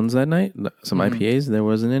for Stones that night. Some IPAs. There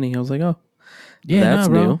wasn't any. I was like, oh, yeah, that's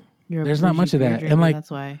bro. new. There's not much of that. And like,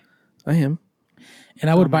 that's why. I am. And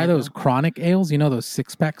I would buy those chronic ales, you know, those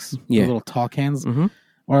 6-packs, the little tall cans,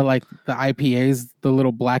 or like the IPAs, the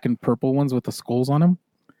little black and purple ones with the skulls on them.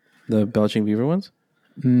 The Belching Beaver ones?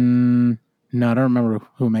 No, I don't remember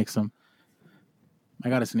who makes them. I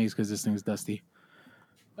gotta sneeze because this thing's dusty.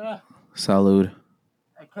 Salud.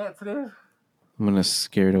 I can't sneeze. I'm gonna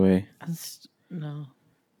scare it away. No,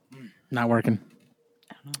 not working.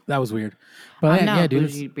 I don't know. That was weird. But I'm not yeah, a dude.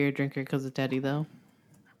 bougie beer drinker because of Teddy, though.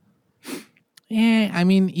 Yeah, I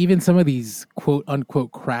mean, even some of these quote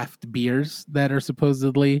unquote craft beers that are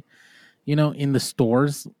supposedly, you know, in the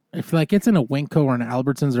stores, if like it's in a Winco or an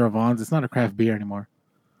Albertsons or a Vaughn's, it's not a craft beer anymore.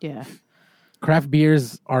 Yeah. Craft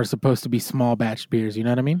beers are supposed to be small batch beers. You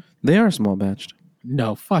know what I mean? They are small batched.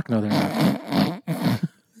 No, fuck no, they're not.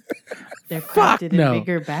 They're crafted in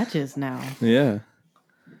bigger batches now. Yeah.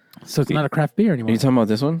 So it's not a craft beer Are anymore. you talking about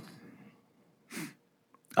this one?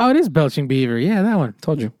 Oh, it is Belching Beaver. Yeah, that one.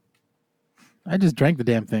 Told you. I just drank the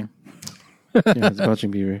damn thing. Yeah, it's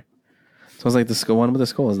Belching Beaver. So it's like the skull one with the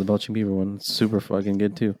skull is the Belching Beaver one. It's super fucking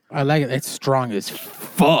good too. I like it. It's strong as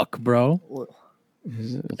fuck, bro.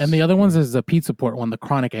 And the other ones is the Pizza Port one, the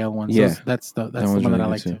chronic ale one. So Yeah. that's the one's one that really I good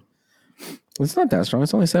like too. too. It's not that strong.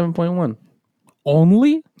 It's only 7.1.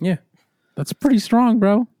 Only? Yeah. That's pretty strong,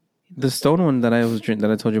 bro. The Stone one that I was drinking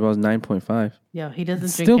that I told you about was 9.5. Yeah, he doesn't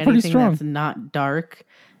It's drink still pretty anything strong. that's not dark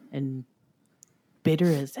and bitter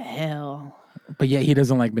as hell. But yeah, he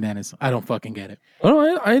doesn't like bananas. I don't fucking get it. Oh,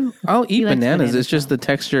 I'll eat likes bananas. bananas, It's just the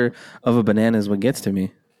texture of a banana is what gets to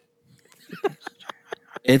me.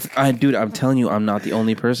 Dude, I'm telling you, I'm not the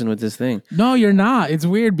only person with this thing. No, you're not. It's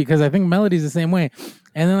weird because I think Melody's the same way.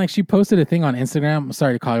 And then like she posted a thing on Instagram. I'm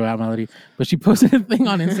sorry to call you out, Melody, but she posted a thing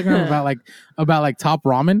on Instagram about like top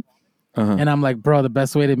ramen. And I'm like, bro, the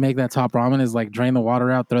best way to make that top ramen is like drain the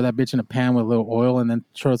water out, throw that bitch in a pan with a little oil, and then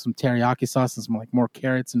throw some teriyaki sauce and some like more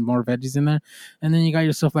carrots and more veggies in there, and then you got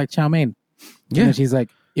yourself like chow mein. Yeah. And she's like,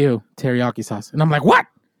 ew, teriyaki sauce, and I'm like, what?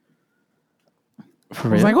 For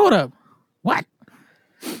I was real? like, hold up, what?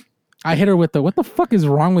 I hit her with what the fuck is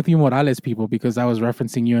wrong with you Morales people? Because I was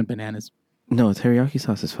referencing you and bananas. No, teriyaki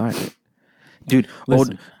sauce is fire. Dude,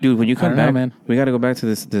 Listen, dude, when you come I don't know, back, man. we got to go back to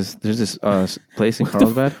this. There's this place in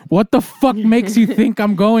Carlsbad. What the fuck makes you think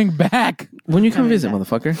I'm going back? When you come visit,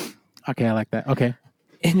 motherfucker, Okay, I like that. Okay.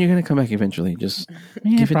 and you're gonna come back eventually. Just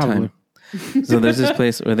Yeah, give it probably. time. So there's this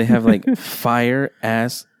place where they have like fire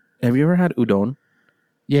ass. Have you ever had udon?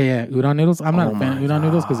 Yeah. Udon noodles. I'm not Oh a fan of my udon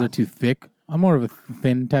noodles because they're too thick. I'm more of a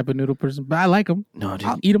thin type of noodle person, but I like them. No, dude.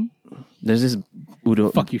 I'll eat them. There's this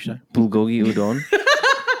udon. Fuck you, Shay. Bulgogi udon.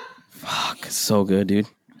 Fuck, it's so good, dude.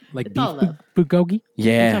 Like It's all beef love. bulgogi.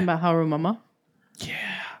 You're Yeah, talking about Haru Mama?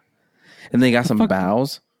 and they got some fuck?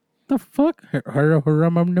 bows. The fuck?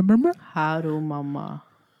 Remember? Haru Mama.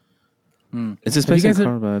 It's this Have you place in guys had-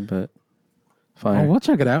 Carlsbad, but Oh, fire, we'll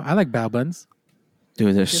check it out. I like bao buns.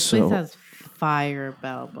 dude. They're This so. place has fire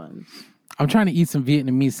bao buns. I'm trying to eat some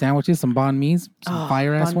Vietnamese sandwiches, some banh mi's, some Oh,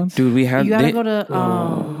 fire ass banh- ones. Dude, we had. You gotta they- go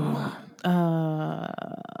to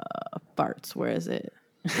Farts. Where is it?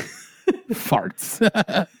 Farts.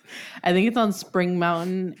 I think it's on Spring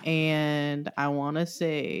Mountain, and I want to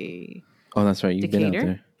say Oh, that's right. You've been out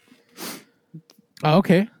Decatur? there. Oh,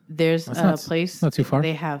 okay. there's That's a not- place. not too far.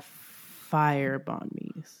 They have fire banh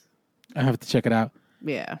mi's. I have to check it out.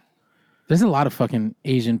 Yeah, There's a lot of fucking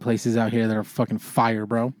Asian places out here that are fucking fire,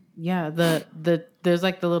 bro. yeah. There's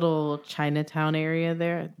like the little Chinatown area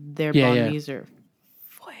there. Their Yeah, banh yeah. mi's are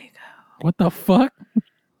fuego. What the fuck?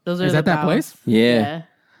 Those are Is the that baos. place? Yeah.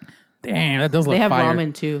 Damn, that does look They have fire.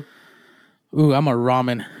 ramen too. Ooh, I'm a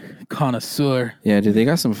ramen connoisseur. Yeah, dude, they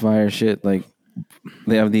got some fire shit. Like,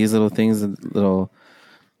 they have these little things, little.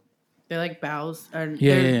 They're like bows. Or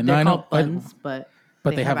Yeah, they're, yeah. No, they're I know. called buns, but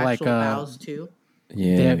they have like actual bows too.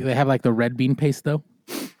 Yeah. they have like the red bean paste though.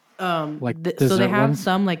 Like so they dessert have ones?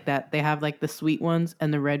 some like that. They have like the sweet ones,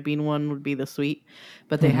 and the red bean one would be the sweet.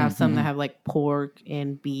 But they have some that have like pork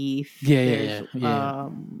and beef. Yeah, yeah, There's, yeah.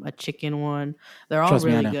 a chicken one. They're all Trust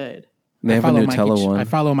me, I really know. good. They have a Nutella one. I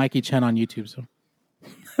follow Mikey Chen on YouTube, so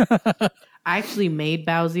I actually made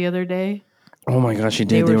bows the other day. Oh my gosh, she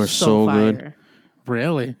did. They were so good. fire.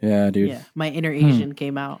 really, Yeah, dude. Yeah, my inner Asian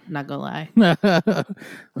came out. Not gonna lie.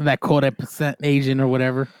 that quarter percent Asian or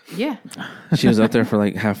whatever. Yeah, She was up there for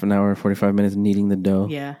like half an hour, 45 minutes kneading the dough.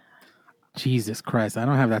 yeah. Jesus Christ, I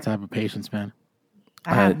don't have that type of patience, man.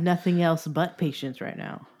 I have nothing else but patience right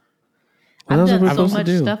now. What I've else are we done so supposed to much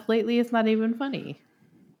do? stuff lately, it's not even funny.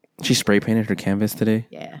 She spray painted her canvas today.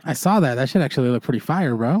 Yeah. I saw that. That shit actually looked pretty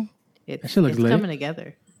fire, bro. It's, That shit looks it's lit. coming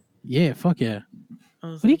together. Yeah, fuck yeah. I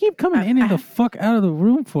was What do you like, keep coming in and the fuck out of the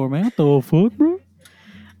room for, man? What the fuck, bro?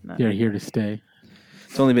 No. You're here to stay.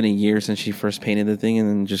 It's only been a year since she first painted the thing, and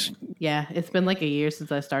then just Yeah, it's been like a year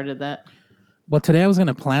since I started that. Well, today I was going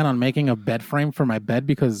to plan on making a bed frame for my bed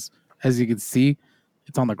because, as you can see,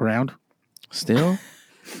 it's on the ground. still.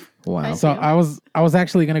 Wow. So I was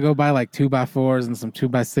actually going to go buy like 2x4s and some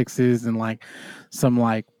 2x6s and like some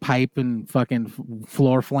like pipe and fucking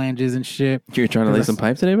floor flanges and shit. You're trying to lay some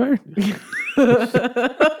pipe today, Byron?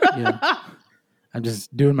 Yeah. I'm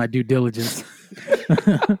just doing my due diligence.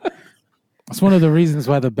 It's one of the reasons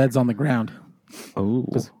why the bed's on the ground. Oh.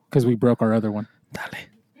 Because we broke our other one. Dale.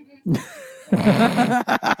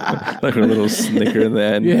 Like a little snicker in the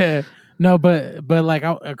end. Yeah. No, but like,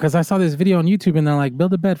 because I saw this video on YouTube and they're like,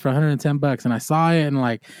 build a bed for $110, and I saw it and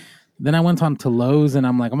like, then I went on to Lowe's and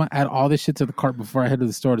I'm like, I'm gonna add all this shit to the cart before I head to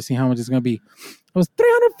the store to see how much it's gonna be. It was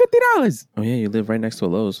 $350. Oh yeah, you live right next to a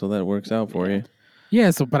Lowe's, so that works out for you.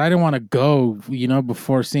 Yeah, but I didn't want to go,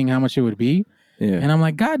 before seeing how much it would be. Yeah. And I'm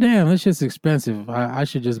like, God damn, this shit's expensive. I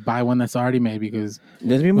should just buy one that's already made because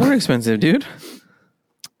It'd be more expensive, dude.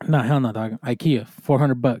 no, hell no, dog. IKEA,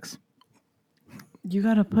 $400. You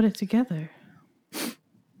got to put it together.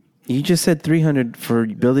 You just said $300 for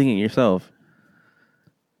building it yourself.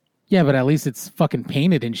 Yeah, but at least it's fucking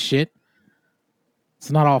painted and shit. It's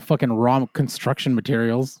not all fucking raw construction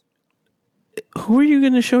materials. Who are you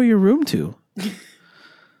going to show your room to?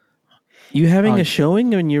 You having a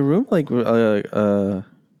showing in your room, like a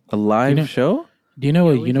live show? Do you know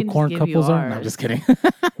what we can just unicorn give you couples are? No, I'm ours. just kidding.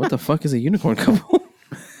 What the fuck is a unicorn couple?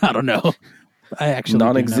 I don't know. I actually do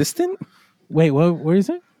know. Non-existent? Wait, where is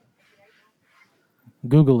it?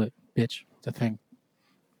 Google it, bitch. It's a thing.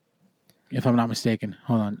 If I'm not mistaken.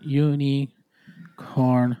 Hold on.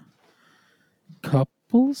 Unicorn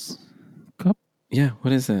couples? Yeah,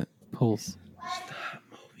 what is that? Couples.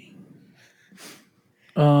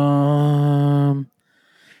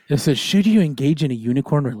 It says, should you engage in a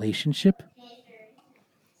unicorn relationship?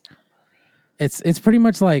 It's pretty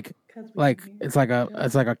much like it's like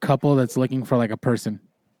a couple that's looking for like a person.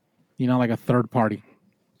 Like a third party.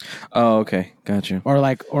 Oh, okay. Gotcha. Or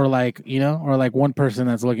like one person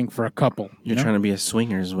that's looking for a couple. You're trying to be a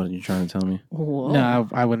swinger is what you're trying to tell me. Whoa. No,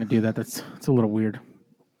 I wouldn't do that. It's a little weird.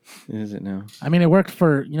 Is it now? I mean, it worked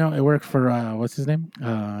for what's his name?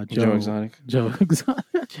 Joe Exotic. Joe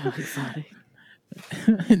Exotic. Joe Exotic.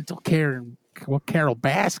 Until Carol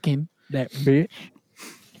Baskin, that bitch.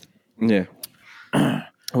 Yeah.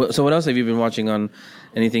 So what else have you been watching on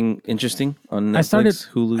anything interesting on Netflix,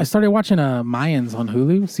 Hulu? I started watching Mayans on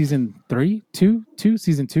Hulu,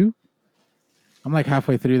 season 2. I'm like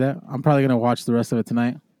halfway through that. I'm probably gonna watch the rest of it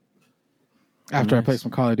tonight after I play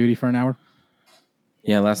some Call of Duty for an hour.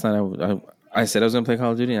 Yeah, last night I said I was gonna play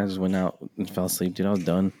Call of Duty and I just went out and fell asleep, dude. I was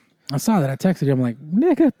done. I saw that. I texted you. I'm like,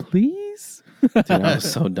 nigga, please. Dude, I was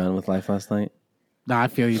so done with life last night. Nah, I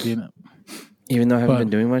feel you, dude. Even though I haven't been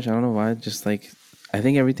doing much, I don't know why. Just like I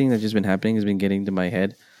think everything that's just been happening has been getting to my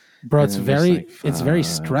head. Bro, it's very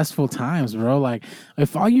stressful times, bro. Like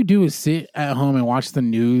if all you do is sit at home and watch the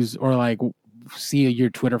news or like see your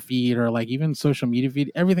Twitter feed or like even social media feed,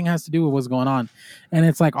 everything has to do with what's going on. And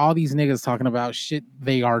it's like all these niggas talking about shit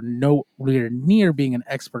they are nowhere near being an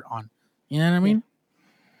expert on. You know what I mean?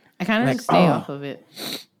 I kind of just stay off of it.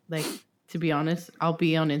 Like, to be honest, I'll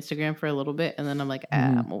be on Instagram for a little bit and then I'm like,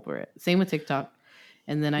 I'm over it. Same with TikTok.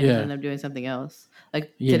 And then I just end up doing something else.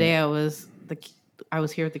 Like today I was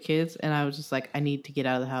here with the kids and I was just like, I need to get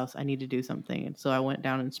out of the house. I need to do something. And so I went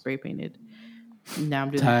down and spray painted. Now I'm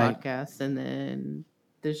doing the podcast, and then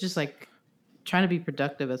there's just like trying to be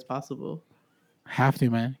productive as possible. Have to,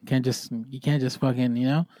 man. You can't just fucking,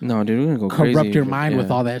 No, dude, we're gonna go corrupt crazy. your mind with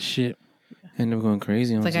all that shit. End up going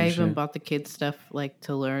crazy. It's on like some I even shit. bought the kids stuff like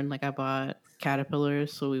to learn. Like I bought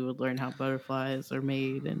caterpillars so we would learn how butterflies are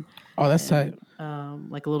made, and that's tight.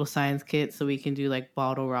 like a little science kit so we can do like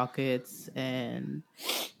bottle rockets and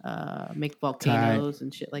make volcanoes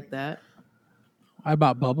and shit like that. I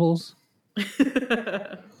bought bubbles.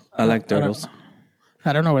 I like turtles.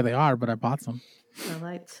 I don't know where they are, but I bought some. I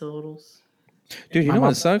like turtles. Dude, you know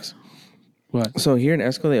what sucks? What? So here in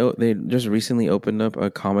Esco, they just recently opened up a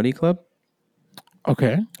comedy club.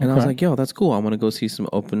 Okay. And I was like, yo, that's cool. I want to go see some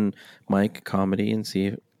open mic comedy and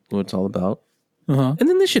see what it's all about. Uh-huh. And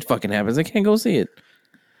then this shit fucking happens. I can't go see it.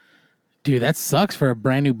 Dude, that sucks for a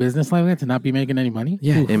brand new business like that to not be making any money.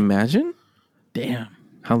 Yeah, Oof. imagine. Damn.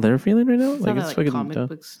 How they're feeling right now? It's Like, like it's a fucking comic dumb.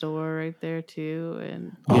 book store right there too,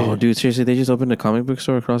 and Oh, dude, seriously, they just opened a comic book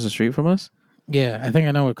store across the street from us? Yeah, I think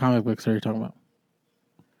I know what comic books are you talking about.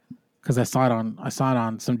 Because I saw it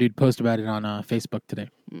on some dude post about it on Facebook today.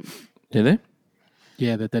 Did they?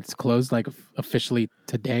 Yeah, that's closed like officially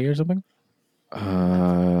today or something.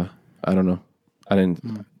 I don't know. I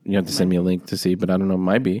didn't. You have to send me a link to see, but I don't know.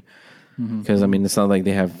 Might be because I mean, it's not like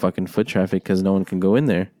they have fucking foot traffic because no one can go in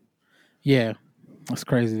there. Yeah, that's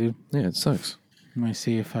crazy, dude. Yeah, it sucks. Let me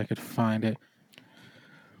see if I could find it.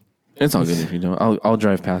 It's all good if you don't. I'll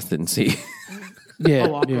drive past it and see. Yeah,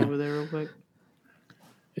 I'll walk yeah. over there real quick.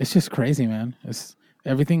 It's just crazy, man. It's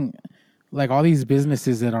everything, like all these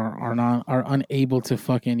businesses that are unable to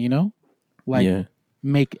fucking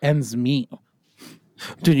make ends meet.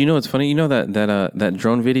 Dude, you know what's funny? You know that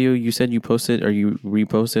drone video you said you posted or you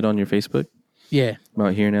reposted on your Facebook? Yeah.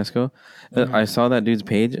 About here in Esco? I saw that dude's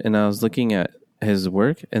page and I was looking at his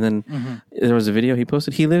work and then there was a video he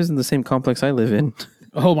posted. He lives in the same complex I live in.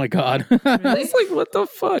 Oh my god. Really? It's like, what the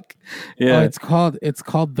fuck? Yeah. Oh, it's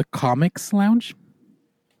called the Comics Lounge.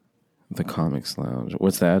 The Comics Lounge.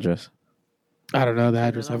 What's the address? I don't know the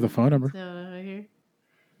address. I have the phone number. Right here.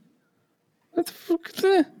 What the fuck is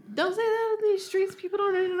that? Don't say that in these streets. People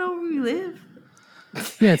don't even know where we live.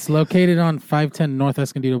 Yeah, it's located on 510 North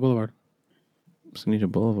Escondido Boulevard. Escondido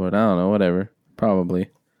Boulevard. I don't know. Whatever. Probably.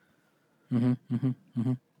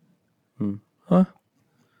 Huh?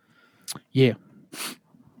 Yeah.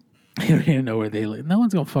 You don't even know where they live. No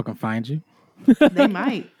one's gonna fucking find you. They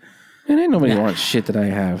might. Man, ain't nobody wants shit that I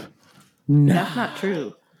have. No. That's not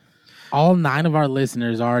true. All 9 of our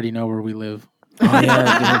listeners already know where we live. Oh,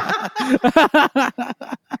 yeah,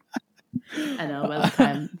 I know. By the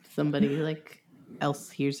time somebody like else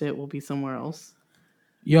hears it, we'll be somewhere else.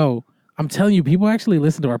 Yo, I'm telling you, people actually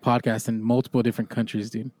listen to our podcast in multiple different countries,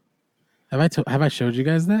 dude. Have I showed you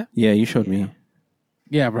guys that? Yeah, you showed me.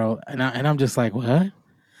 Yeah, bro. And I'm just like, what?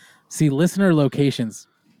 See, listener locations.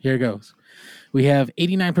 Here it goes. We have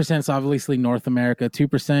 89% is obviously North America.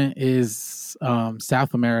 2% is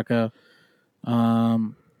South America. I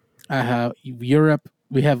have Europe.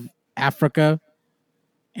 We have Africa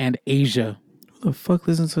and Asia. Who the fuck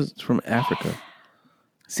listens to us from Africa?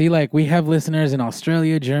 See, like we have listeners in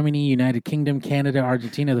Australia, Germany, United Kingdom, Canada,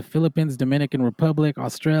 Argentina, the Philippines, Dominican Republic,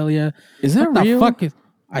 Australia. Is that what real? The fuck is?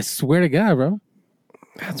 I swear to God, bro.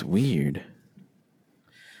 That's weird.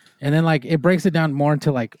 And then like it breaks it down more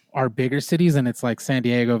into like our bigger cities, and it's like San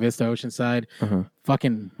Diego, Vista, Oceanside,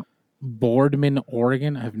 fucking Boardman,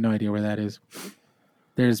 Oregon. I have no idea where that is.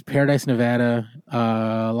 There's Paradise, Nevada,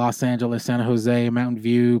 Los Angeles, San Jose, Mountain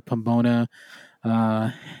View, Pomona,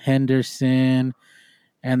 Henderson,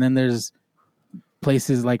 and then there's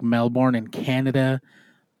places like Melbourne in Canada,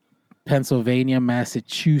 Pennsylvania,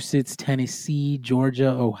 Massachusetts, Tennessee, Georgia,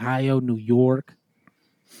 Ohio, New York.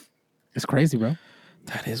 It's crazy, bro.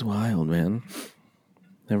 That is wild, man.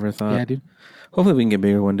 Never thought. Yeah, dude. Hopefully we can get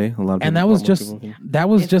bigger one day. A lot of And people, that was If just we're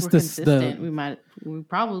the consistent, we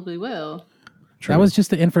probably will. True. that was just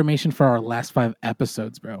the information for our last 5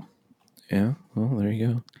 episodes, bro. Yeah. Well, there you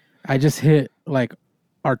go. I just hit like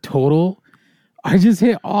our total. I just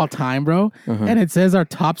hit all time, bro. And it says our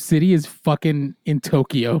top city is fucking in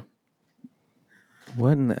Tokyo.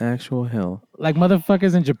 What in the actual hell? Like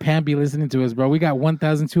motherfuckers in Japan be listening to us, bro. We got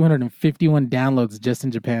 1,251 downloads just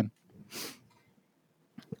in Japan.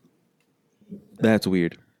 That's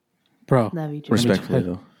weird. Bro, Love you, Japan. Respectfully,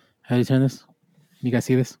 though. how do you turn this? You guys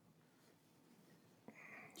see this?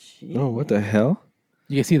 Shit. Oh, what the hell?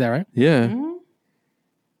 You guys see that, right? Yeah.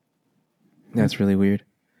 That's really weird.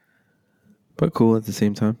 But cool at the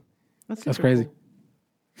same time. That's crazy.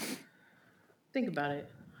 Cool. Think about it.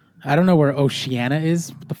 I don't know where Oceania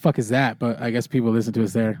is. What the fuck is that? But I guess people listen to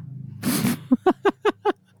us there.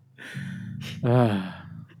 Thug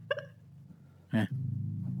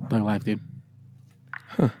life, dude.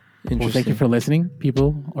 Interesting. Well, thank you for listening,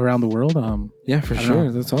 people around the world. Yeah, for sure.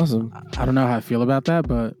 know. That's awesome. I don't know how I feel about that,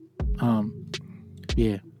 but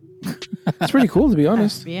yeah, It's pretty cool, to be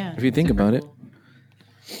honest. Yeah. If you think about it.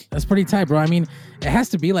 that's pretty tight, bro. I mean, it has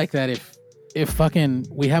to be like that if fucking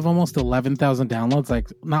we have almost 11,000 downloads.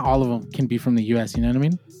 Like, not all of them can be from the U.S. You know what I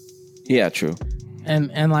mean? Yeah, true.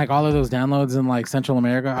 And like all of those downloads in like Central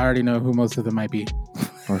America, I already know who most of them might be.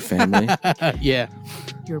 Our family. Yeah,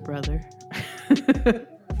 Your brother.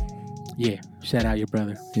 yeah. Shout out your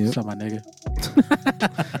brother. Yep. What's up, my nigga?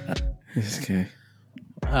 This guy.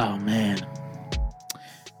 Oh man.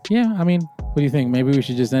 Yeah, I mean, what do you think? Maybe we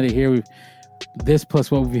should just end it here. This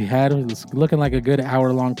plus what we had was looking like a good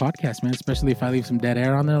hour-long podcast, man. Especially if I leave some dead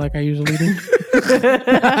air on there, like I usually do.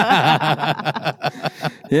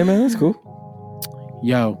 Yeah, man, that's cool.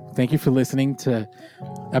 Yo, thank you for listening to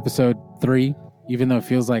episode 3, even though it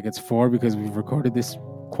feels like it's 4 because we've recorded this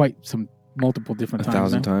quite some multiple different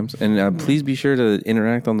times. 1,000 times. And please be sure to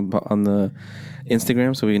interact on the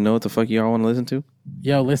Instagram so we can know what the fuck y'all want to listen to.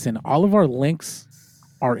 Yo, listen, all of our links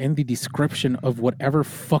are in the description of whatever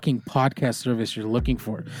fucking podcast service you're looking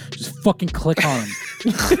for. Just fucking click on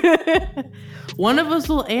them. One of us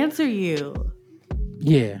will answer you.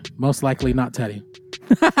 Yeah, most likely not Teddy.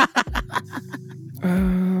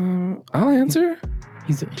 I'll answer.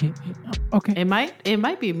 Okay. It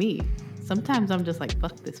might be me. Sometimes I'm just like,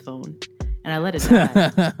 fuck this phone, and I let it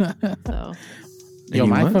die. So, yo,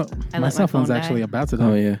 my cell phone's actually about to die.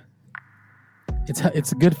 Oh yeah,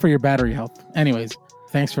 it's good for your battery health. Anyways,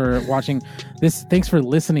 thanks for watching this. Thanks for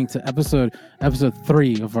listening to episode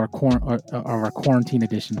 3 of our quarantine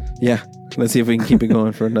edition. Yeah, let's see if we can keep it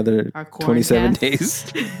going for another 27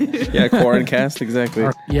 days. Yeah, Quarantcast, exactly.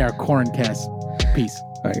 Our Quarantcast. Peace.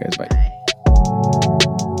 All right, guys, bye.